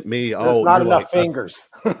pointing at me, there's not enough fingers.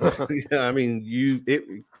 Yeah, I mean, you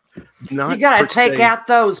got to take out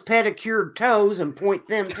those pedicured toes and point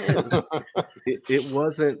them too. It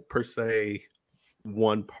wasn't per se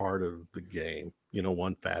one part of the game,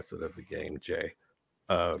 one facet of the game, Jay.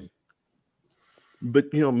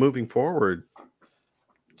 But moving forward,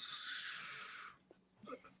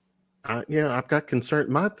 I've got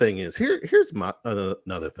concern. My thing is here's my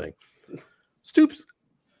another thing. Stoops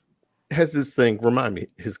has this thing. Remind me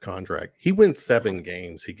his contract. He wins 7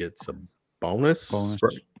 games. He gets a bonus.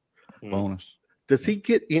 Bonus. Does he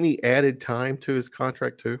get any added time to his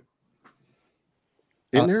contract too?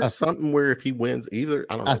 Isn't there something where if he wins either?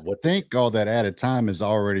 I don't know. I think all that added time is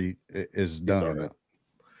done.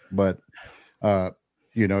 But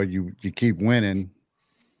you keep winning.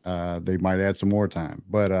 They might add some more time.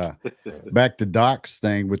 But back to Doc's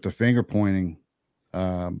thing with the finger pointing.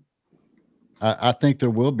 I think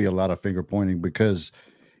there will be a lot of finger pointing because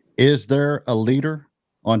is there a leader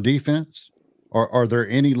on defense? Or are there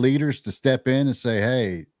any leaders to step in and say,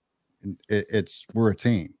 hey, we're a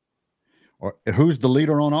team? Or who's the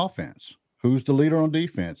leader on offense? Who's the leader on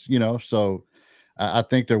defense? So I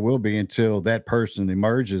think there will be until that person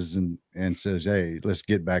emerges and says, hey, let's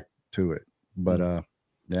get back to it. But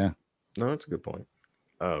yeah. No, that's a good point.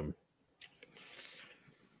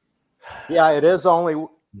 Yeah, it is only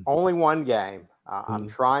one game. I'm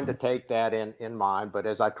trying to take that in mind, but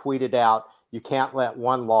as I tweeted out, you can't let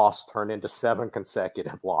one loss turn into 7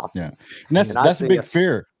 consecutive losses. Yeah. And that's a big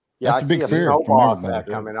fear. Yeah, that's I see a snowball effect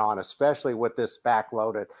coming on, especially with this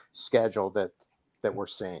backloaded schedule that we're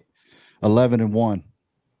seeing. 11-1.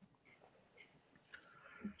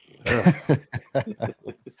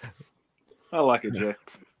 I like it, Jay.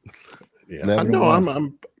 Yeah, I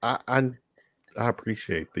know. I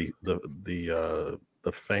appreciate the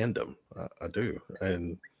fandom. I do,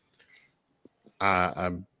 and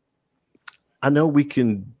I know we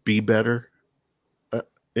can be better.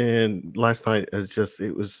 And last night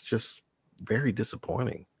it was just very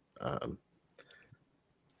disappointing.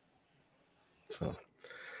 So,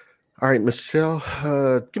 all right, Michele,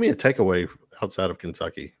 give me a takeaway outside of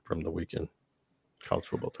Kentucky from the weekend. College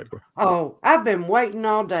football takeaway. Oh, I've been waiting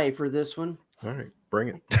all day for this one. All right, bring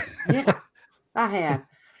it. Yeah, I have.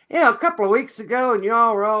 A couple of weeks ago, and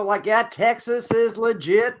y'all were all like, yeah, Texas is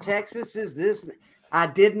legit. Texas is this. I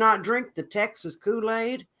did not drink the Texas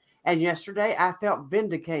Kool-Aid. And yesterday I felt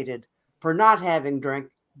vindicated for not having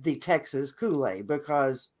drank the Texas Kool-Aid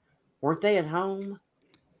because weren't they at home?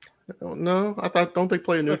 No, don't they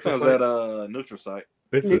play a neutral site? At a neutral site.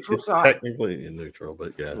 It's technically in neutral,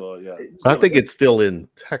 but yeah. Well, yeah. I think it's still in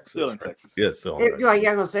Texas. Still in Texas. Yeah, still. Yeah, I'm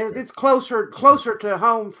gonna say it's closer to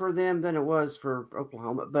home for them than it was for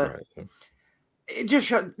Oklahoma, but it just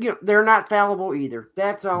showed, they're not fallible either.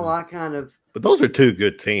 That's all I kind of. But those are 2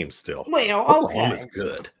 good teams still. Well, Oklahoma's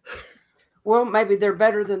good. Well, maybe they're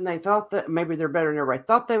better than they thought maybe they're better than everybody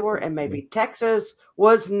thought they were, and maybe Texas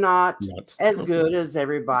was not as good as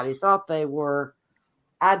everybody thought they were.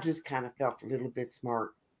 I just kind of felt a little bit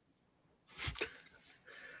smart.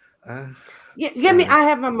 Give me. I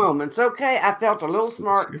have my moments. Okay, I felt a little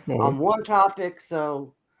smart on one topic,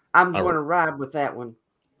 so I'm going to ride with that one.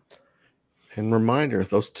 And reminder: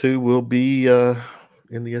 those 2 will be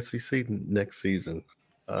in the SEC next season,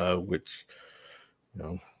 which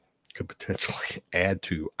could potentially add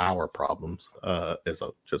to our problems as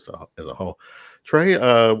a whole. Trey,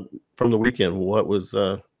 from the weekend, what was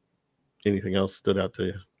anything else stood out to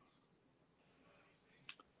you?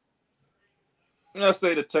 I'd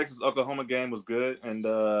say the Texas-Oklahoma game was good, and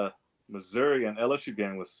Missouri and LSU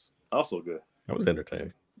game was also good. That was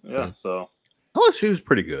entertaining. Yeah. So LSU's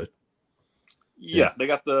pretty good. Yeah, they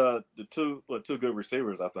got the two good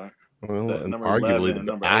receivers, I think. Well, and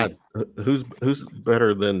arguably who's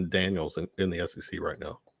better than Daniels in the SEC right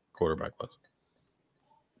now, quarterback wise?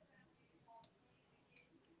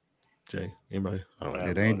 Jay, anybody? I don't know.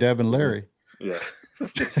 It ain't Devin Leary. Yeah.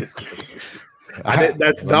 That's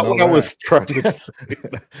not what I was trying to say.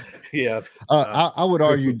 Yeah. I would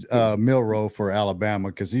argue Milroe for Alabama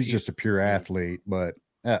because he's just a pure athlete. But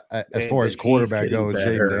as far as quarterback goes,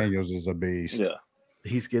 Jaden Daniels is a beast. Yeah.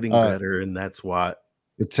 He's getting better, and that's why.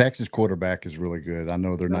 The Texas quarterback is really good. I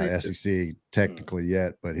know they're not SEC technically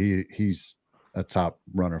yet, but he's a top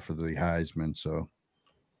runner for the Heisman. So,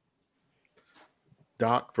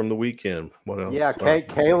 Doc from the weekend. What else? Yeah,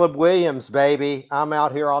 Caleb Williams, baby. I'm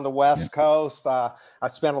out here on the West Coast. I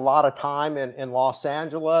spent a lot of time in Los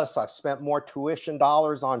Angeles. I've spent more tuition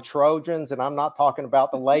dollars on Trojans, and I'm not talking about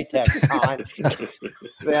the latex kind,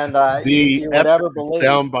 than you would ever believe.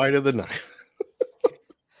 Soundbite of the night.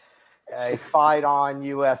 A fight on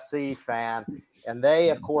USC fan. And they,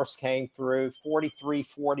 of course, came through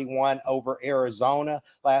 43-41 over Arizona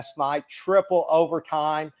last night, triple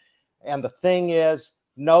overtime. And the thing is,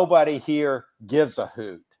 nobody here gives a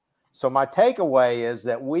hoot. So my takeaway is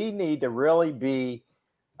that we need to really be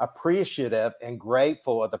appreciative and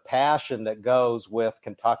grateful of the passion that goes with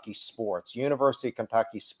Kentucky sports, University of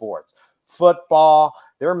Kentucky sports, football.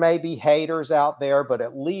 There may be haters out there, but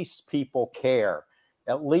at least people care.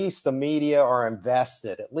 At least the media are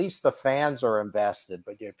invested. At least the fans are invested.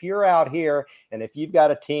 But if you're out here and if you've got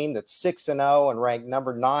a team that's 6-0 and ranked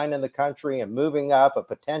number 9 in the country and moving up, a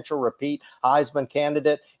potential repeat Heisman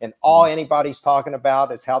candidate, and all anybody's talking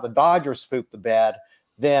about is how the Dodgers pooped the bed,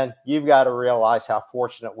 then you've got to realize how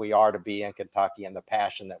fortunate we are to be in Kentucky and the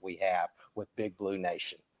passion that we have with Big Blue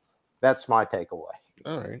Nation. That's my takeaway.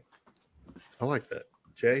 All right. I like that.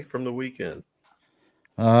 Jay from the weekend.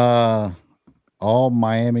 All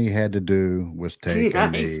Miami had to do was take a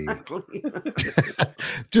knee. Exactly.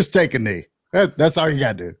 Just take a knee. That's all you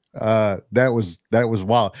got to do. That was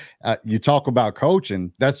wild. You talk about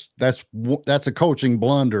coaching. That's a coaching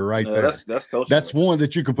blunder right there. That's coaching. That's one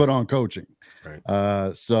that you can put on coaching.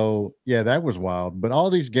 Right. So yeah, that was wild. But all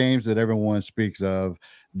these games that everyone speaks of,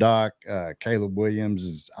 Doc, Caleb Williams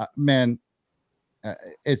is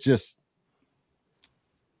it's just.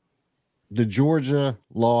 The Georgia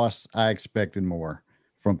loss, I expected more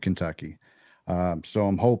from Kentucky. So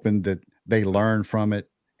I'm hoping that they learn from it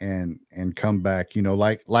and come back. You know,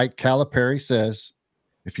 like Calipari says,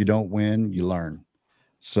 if you don't win, you learn.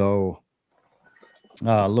 So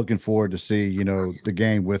looking forward to see, the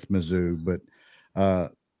game with Mizzou. But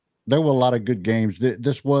there were a lot of good games.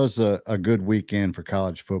 This was a good weekend for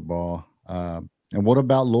college football. And what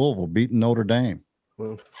about Louisville beating Notre Dame?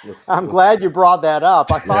 Well, I'm glad you brought that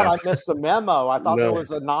up. I thought I missed the memo. I thought there was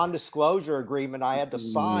a non-disclosure agreement I had to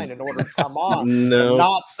sign in order to come on and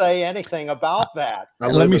not say anything about that.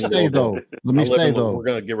 Let me say though, we're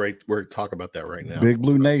going to get ready. We're talk about that right now. Big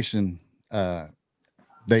Blue Nation. So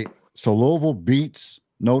Louisville beats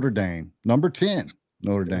Notre Dame, number 10,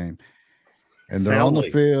 Notre Dame, and they're on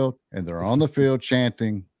the field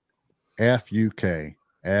chanting FUK,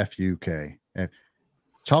 FUK.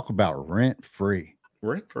 Talk about rent free.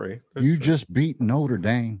 Rent-free. You just beat Notre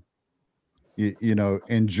Dame.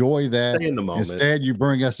 Enjoy that. Stay in the moment. Instead, you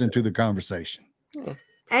bring us into the conversation.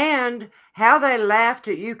 And how they laughed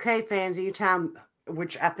at UK fans anytime,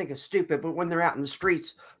 which I think is stupid, but when they're out in the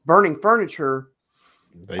streets burning furniture.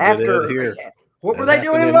 They did it here. What were they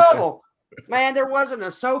doing in Louisville? Man, there wasn't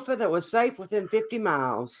a sofa that was safe within 50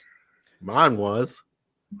 miles. Mine was.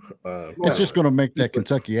 It's just going to make that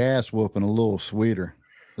Kentucky ass whooping a little sweeter.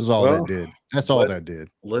 That's all that did. That's all that did.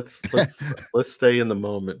 Let's stay in the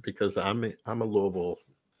moment because I'm a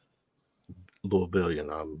Louisvillian.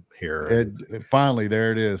 I'm here. Finally,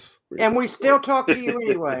 there it is. And we still talk to you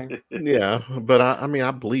anyway. Yeah, but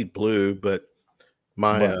I bleed blue. But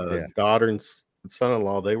my daughter and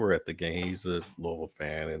son-in-law, they were at the game. He's a Louisville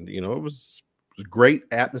fan, and it was great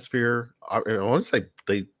atmosphere. I want to say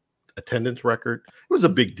the attendance record. It was a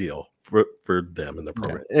big deal for them in the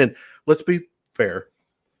program. Yeah. And let's be fair.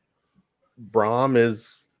 Braum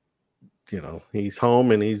is, he's home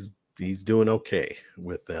and he's doing okay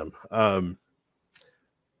with them.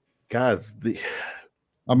 Guys,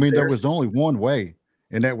 there was only one way,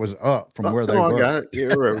 and that was up from where they were.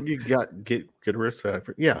 You got get a risk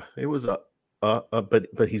factor. Yeah, it was up,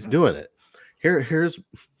 but he's doing it. Here's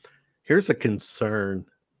a concern,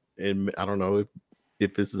 and I don't know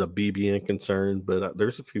if this is a BBN concern, but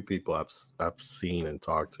there's a few people I've seen and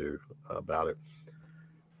talked to about it.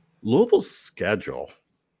 Louisville's schedule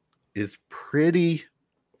is pretty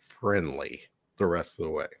friendly the rest of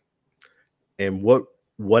the way. And what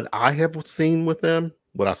I have seen with them,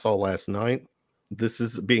 what I saw last night, this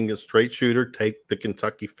is being a straight shooter, take the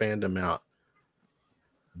Kentucky fandom out.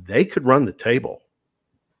 They could run the table.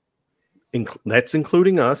 That's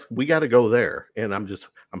including us. We got to go there. And I'm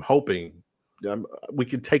hoping we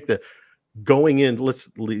could take going in.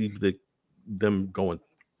 Let's leave them going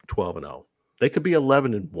 12-0. They could be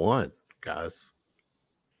 11-1, guys,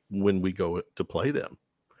 when we go to play them.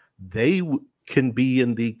 They can be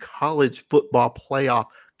in the college football playoff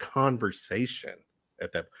conversation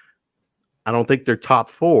at that. I don't think they're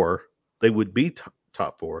top 4. They would be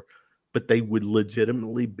top 4, but they would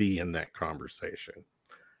legitimately be in that conversation.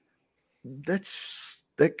 That's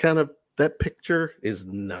that picture is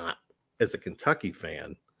not, as a Kentucky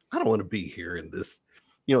fan, I don't want to be here in this,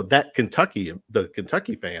 the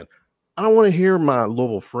Kentucky fan. I don't want to hear my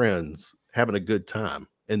Louisville friends having a good time.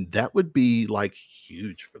 And that would be like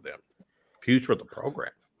huge for them, huge for the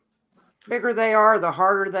program. Bigger they are, the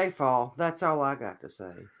harder they fall. That's all I got to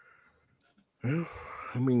say.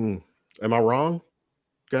 I mean, am I wrong,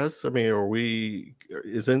 guys? I mean,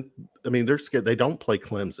 they're scared. They don't play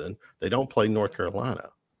Clemson. They don't play North Carolina.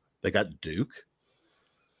 They got Duke.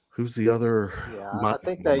 Who's the other? Yeah, I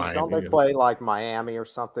think they play like Miami or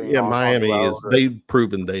something. Yeah, Miami they've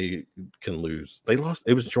proven they can lose. They lost.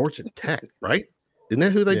 It was Georgia Tech, right? Isn't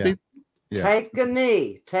that who they beat? Yeah. Take a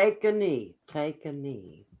knee. Take a knee. Take a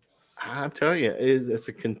knee. I'm telling you, as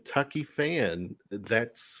a Kentucky fan,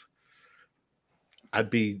 I'd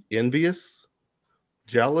be envious,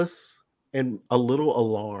 jealous, and a little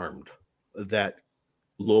alarmed that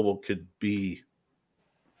Louisville could be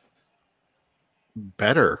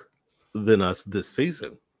better than us this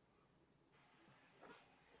season.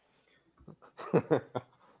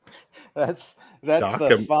 That's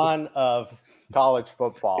the fun of college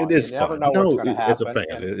football. It is you never fun. know what's going to happen. As a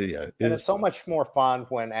fan, and it's so much more fun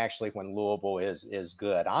when Louisville is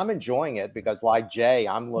good. I'm enjoying it because, like Jay,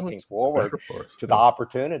 I'm looking forward to the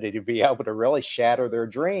opportunity to be able to really shatter their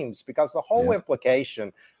dreams, because the whole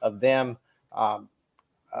implication of them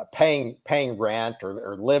paying rent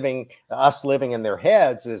or living in their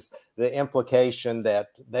heads is the implication that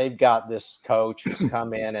they've got this coach who's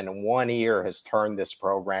come in and in 1 year has turned this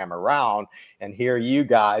program around. And here you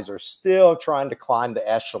guys are still trying to climb the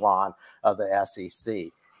echelon of the SEC.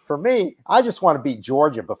 For me, I just want to beat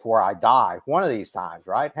Georgia before I die one of these times,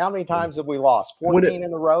 right? How many times have we lost? 14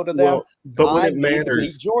 in a row to them? Well, but when it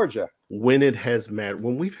matters, beat Georgia. When it has mattered,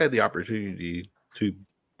 when we've had the opportunity to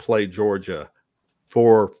play Georgia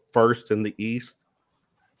for first in the East,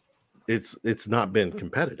 it's not been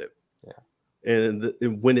competitive. Yeah. And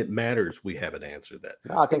when it matters, we haven't answered that.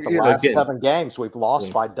 No, I think the last 7 games we've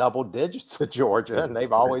lost by double digits to Georgia, and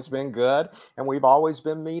they've always been good, and we've always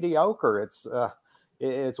been mediocre.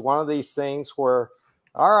 It's one of these things where,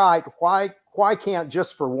 all right, why can't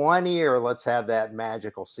just for 1 year let's have that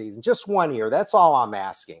magical season? Just 1 year. That's all I'm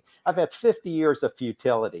asking. I've had 50 years of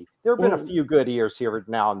futility. There have been a few good years here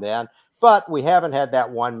now and then, but we haven't had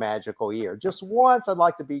that one magical year. Just once, I'd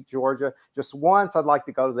like to beat Georgia. Just once, I'd like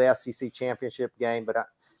to go to the SEC championship game. But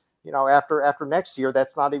after next year,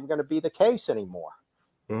 that's not even going to be the case anymore.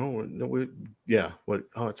 Oh no,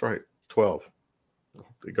 that's right. 12.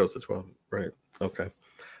 It goes to 12, right? Okay.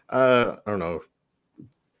 I don't know.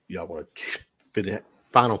 Y'all want to fit in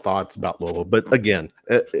final thoughts about Louisville, but again,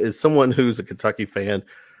 as someone who's a Kentucky fan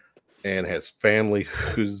and has family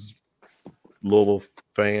who's Louisville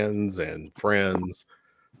fans and friends,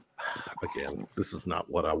 again, this is not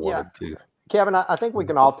what I wanted to. Kevin, I think we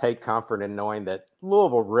can all take comfort in knowing that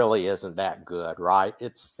Louisville really isn't that good, right?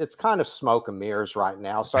 It's kind of smoke and mirrors right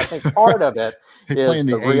now. So I think part of it is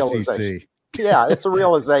the realization. ACC. Yeah, it's a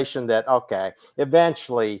realization that, okay,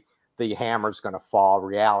 eventually the hammer's going to fall,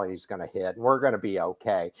 reality's going to hit, and we're going to be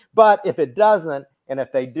okay. But if it doesn't, and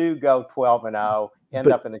if they do go 12-0, end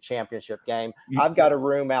up in the championship game, I've got a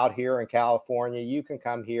room out here in California. You can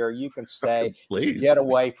come here. You can stay. Just get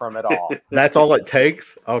away from it all. That's all it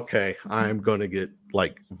takes? Okay, I'm going to get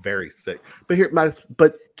very sick. But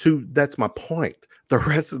that's my point. The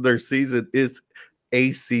rest of their season is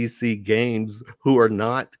ACC games who are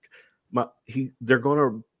not they're going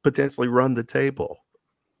to potentially run the table.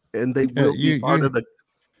 And they will be part of the.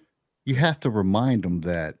 You have to remind them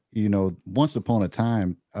that, once upon a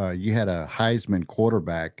time, you had a Heisman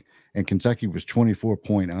quarterback and Kentucky was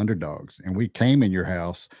 24-point underdogs. And we came in your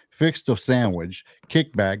house, fixed a sandwich,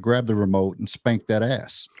 kicked back, grabbed the remote, and spanked that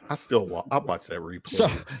ass. I'll watch that replay.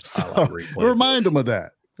 So remind them of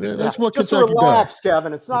that. That's what just Kentucky relax, does.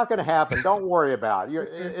 Kevin. It's not going to happen. Don't worry about it.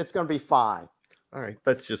 It's going to be fine. All right.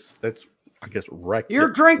 That's I guess You're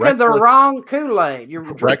drinking the wrong Kool-Aid.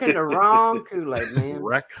 You're drinking the wrong Kool-Aid, man.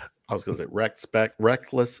 I was going to say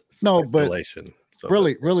reckless speculation. So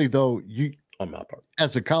really though, you on my part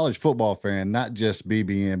as a college football fan, not just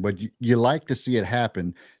BBN, but you like to see it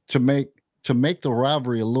happen to make the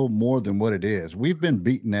rivalry a little more than what it is. We've been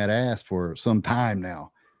beating that ass for some time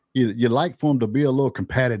now. You like for them to be a little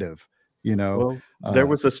competitive, Well, there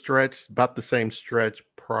was a stretch, about the same stretch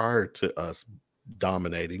prior to us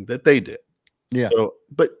dominating that they did. Yeah. So,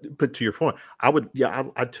 but to your point, I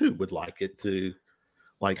too would like it to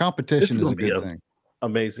competition is a good thing.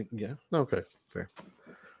 Amazing. Yeah. Okay. Fair.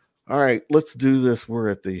 All right. Let's do this. We're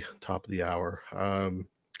at the top of the hour.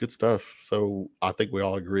 Good stuff. So I think we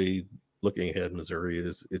all agree looking ahead, Missouri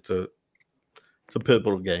it's It's a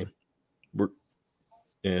pivotal game.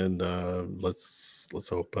 Let's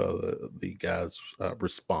hope the guys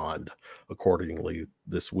respond accordingly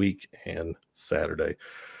this week and Saturday.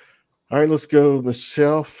 All right, let's go,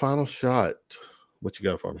 Michele. Final shot. What you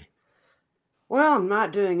got for me? Well, I'm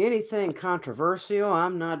not doing anything controversial.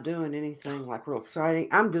 I'm not doing anything like real exciting.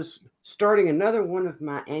 I'm just starting another one of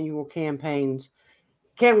my annual campaigns.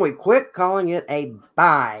 Can we quit calling it a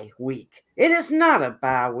bye week? It is not a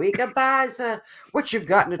bye week. A bye is what you've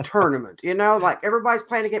got in a tournament, like everybody's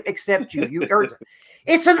playing a game except you.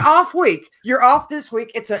 It's an off week. You're off this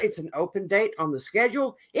week. It's an open date on the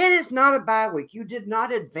schedule. It is not a bye week. You did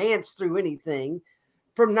not advance through anything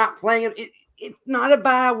from not playing it. It's not a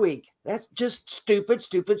bye week. That's just stupid.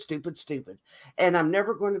 And I'm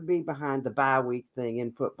never going to be behind the bye week thing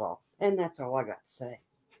in football. And that's all I got to say.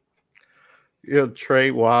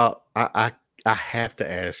 Trey, while I have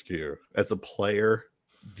to ask you, as a player,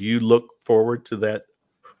 do you look forward to that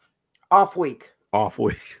off week?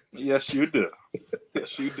 Yes, you do.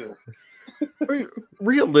 Yes, you do.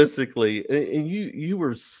 Realistically, and you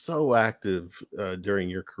were so active during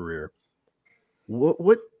your career.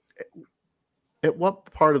 What at what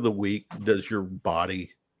part of the week does your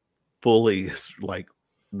body fully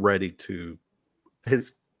ready to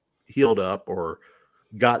has healed up or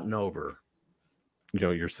gotten over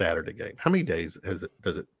your Saturday game? How many days does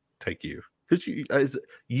it take you? Because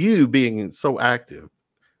you being so active,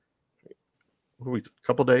 a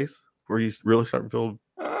couple days where you really starting to feel?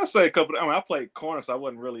 I say a couple. I played corner, so I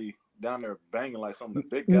wasn't really down there banging like some of the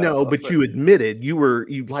big guys. No, but you admitted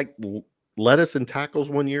you like lettuce and tackles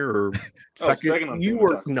one year or second. On you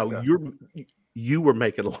were tackles, you were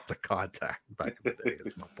making a lot of contact back in the day.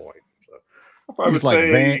 Is my point. So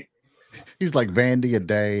he's like Vandy a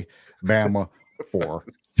day, Bama 4.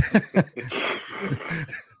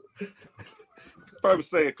 Probably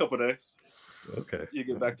say a couple days. Okay, you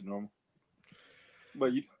get back to normal.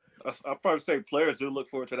 But I'll probably say players do look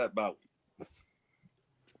forward to that bye week.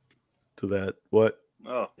 To that what?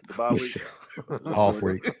 Oh, the bye week. Off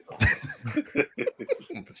week.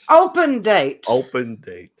 Open date.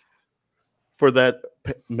 For that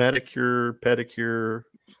manicure, pedicure.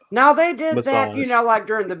 No, they did massage. That, like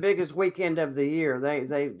during the biggest weekend of the year. They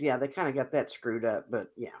kind of got that screwed up, but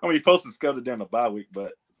yeah. You posted scheduled during the bye week,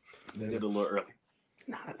 but they did a little early.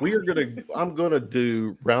 I'm gonna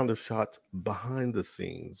do round of shots behind the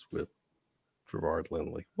scenes with Trevard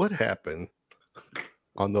Lindley. What happened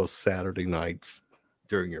on those Saturday nights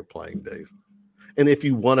during your playing days? And if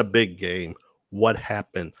you won a big game, what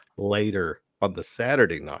happened later on the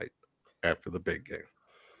Saturday night after the big game?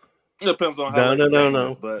 It depends on how.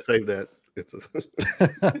 No. But save that.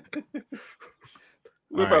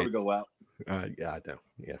 We'll probably go out. Yeah, I know.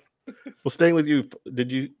 Yeah. Well, staying with you.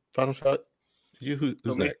 Did you final shot? Did you?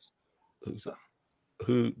 Who's next?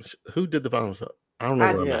 Who did the final shot? I don't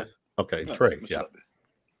know. Where I'm at. Okay, no, Trey. Yeah.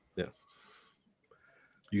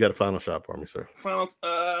 You got a final shot for me, sir? Finals.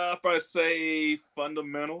 I'll probably say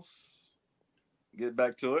fundamentals. Get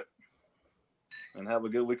back to it, and have a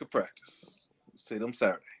good week of practice. See them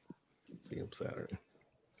Saturday.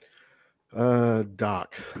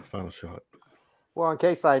 Doc, final shot. Well, in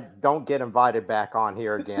case I don't get invited back on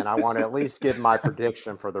here again, I want to at least give my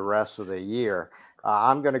prediction for the rest of the year.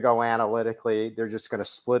 I'm going to go analytically. They're just going to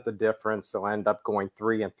split the difference. They'll end up going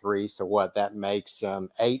 3-3. So what that makes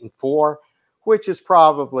 8-4, which is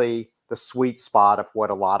probably the sweet spot of what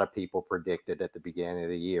a lot of people predicted at the beginning of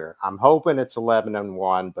the year. I'm hoping it's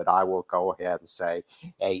 11-1, but I will go ahead and say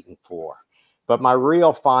 8-4. But my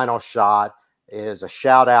real final shot is a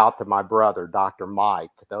shout out to my brother, Dr.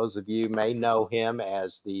 Mike. Those of you may know him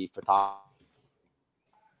as the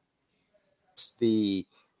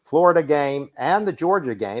Florida game and the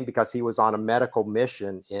Georgia game because he was on a medical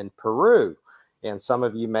mission in Peru. And some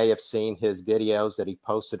of you may have seen his videos that he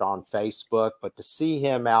posted on Facebook, but to see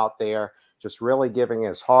him out there just really giving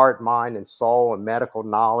his heart, mind, and soul and medical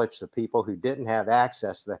knowledge to people who didn't have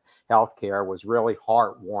access to health care was really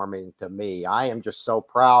heartwarming to me. I am just so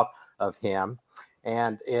proud of him.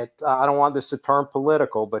 And I don't want this to turn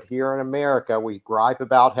political, but here in America, we gripe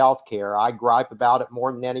about health care. I gripe about it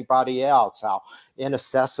more than anybody else, how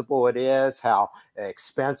inaccessible it is, how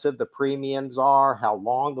expensive the premiums are, how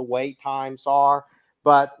long the wait times are.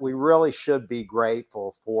 But we really should be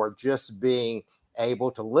grateful for just being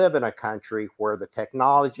able to live in a country where the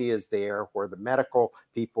technology is there, where the medical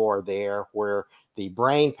people are there, where the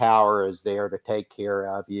brain power is there to take care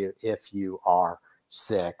of you if you are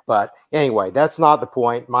sick. But anyway, that's not the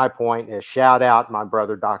point. My point is shout out my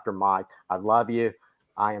brother, Dr. Mike. I love you.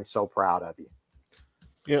 I am so proud of you.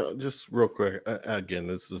 Yeah, just real quick. Again,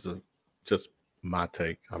 this is just my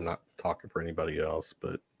take. I'm not talking for anybody else,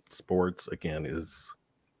 but sports again is,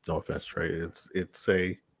 no offense, Trey. It's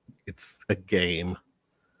a game.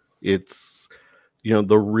 It's,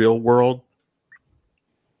 the real world.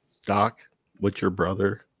 Doc, what your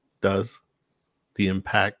brother does, the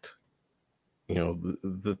impact,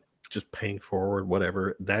 the just paying forward,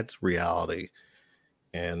 whatever, that's reality.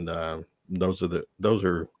 And those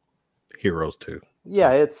are heroes too.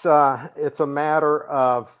 Yeah, it's a matter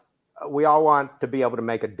of, we all want to be able to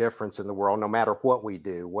make a difference in the world, no matter what we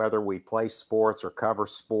do, whether we play sports or cover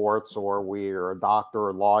sports, or we're a doctor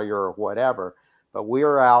or lawyer or whatever. But we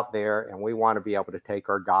are out there and we want to be able to take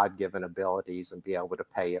our God-given abilities and be able to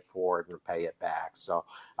pay it forward and pay it back. So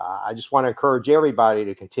I just want to encourage everybody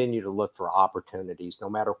to continue to look for opportunities, no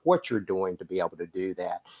matter what you're doing, to be able to do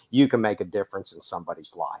that. You can make a difference in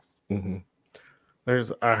somebody's life. Mm-hmm.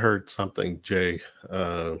 I heard something, Jay,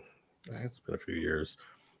 it's been a few years.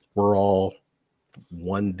 We're all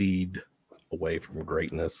one deed away from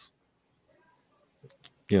greatness.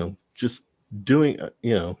 Just doing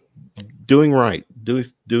right,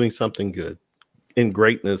 doing something good. And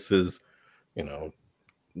greatness is, we're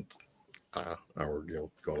going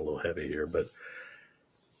a little heavy here, but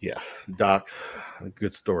yeah, Doc,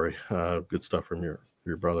 good story. Good stuff from your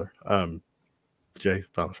brother. Jay,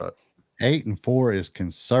 final shot. 8-4 is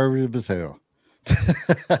conservative as hell.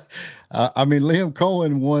 I mean, Liam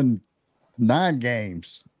Cohen won 9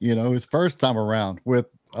 games, his first time around with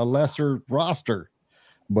a lesser roster,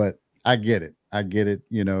 but I get it.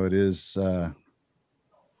 It is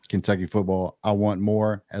Kentucky football. I want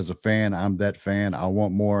more as a fan. I'm that fan. I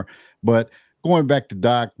want more. But going back to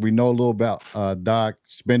Doc, we know a little about Doc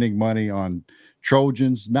spending money on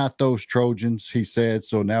Trojans, not those Trojans, he said.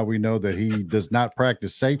 So now we know that he does not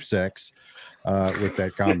practice safe sex with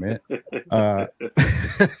that comment.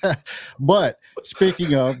 But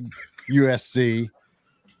speaking of USC,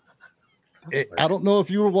 I don't know if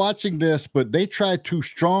you were watching this, but they tried to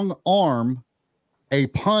strong arm a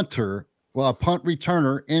punt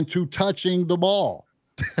returner into touching the ball.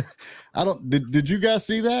 Did you guys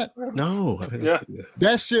see that? No.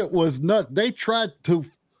 That shit was nuts. They tried to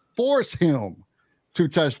force him to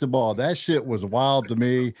touch the ball. That shit was wild to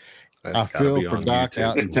me. I feel for Doc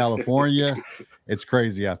out in California. It's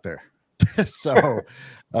crazy out there. So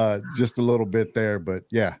just a little bit there, but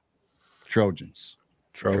yeah, Trojans.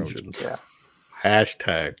 Yeah.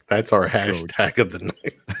 Hashtag. That's our hashtag of the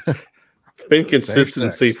night. It's been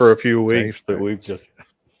consistency for a few weeks, but we've just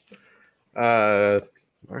all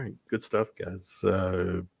right, good stuff, guys.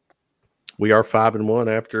 We are 5-1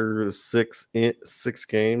 after six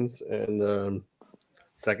games, and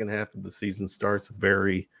second half of the season starts. A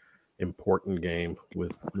very important game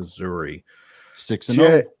with Missouri.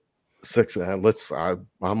 6-0. 6-0.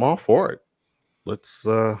 I'm all for it. Let's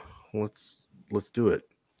do it.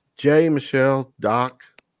 Jay, Michelle, Doc,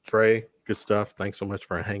 Trey, good stuff. Thanks so much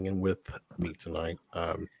for hanging with me tonight.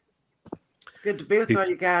 Good to be with all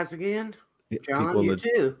you guys again. John, you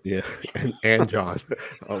too. Yeah, and John.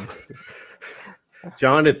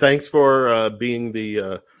 John, and thanks for being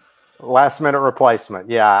the last minute replacement.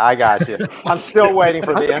 Yeah, I got you. I'm still waiting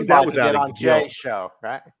for the invite to get on Jay's show,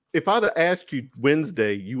 right? If I'd have asked you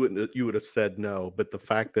Wednesday, you would have said no. But the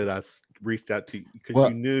fact that I reached out to you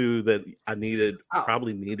because you knew that I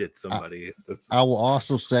probably needed somebody. I will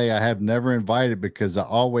also say I have never invited because I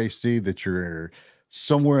always see that you're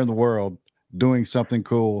somewhere in the world doing something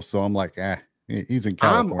cool. So I'm like, he's in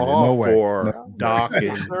California. I'm all for Doc.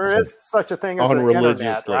 There is such a thing as the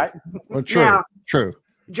internet, right? Well, true.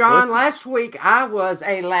 John, last week I was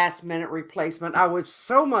a last-minute replacement. I was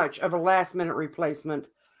so much of a last-minute replacement.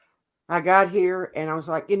 I got here and I was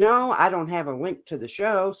like, I don't have a link to the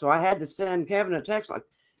show, so I had to send Kevin a text like,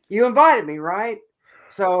 "You invited me, right?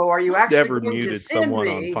 So are you actually never muted someone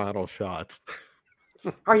on final shots?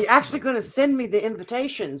 Are you actually going to send me the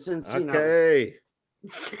invitation? Since okay."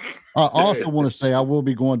 I also want to say I will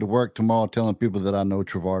be going to work tomorrow, telling people that I know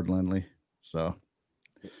Trevard Lindley. So,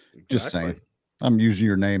 just saying, I'm using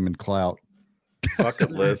your name and clout. Bucket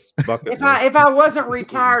list. If I wasn't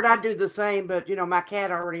retired, I'd do the same. But my cat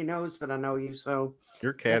already knows that I know you. So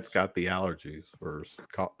your cat's got the allergies or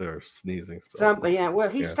sneezing. Something. Yeah. Well,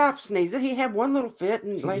 he stopped sneezing. He had one little fit,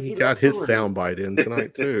 and he got his soundbite in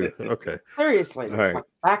tonight too. Okay. Seriously. All right.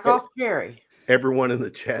 Back off, Gary. Everyone in the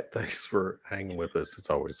chat, thanks for hanging with us. It's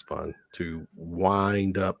always fun to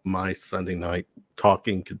wind up my Sunday night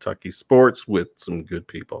talking Kentucky sports with some good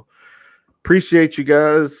people. Appreciate you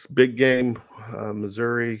guys. Big game,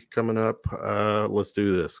 Missouri coming up. Let's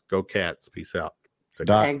do this. Go Cats. Peace out.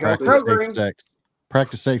 Doc, and go practice safe sex.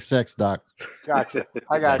 Practice safe sex, Doc. Gotcha.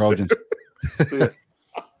 I got you.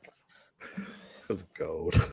 was gold.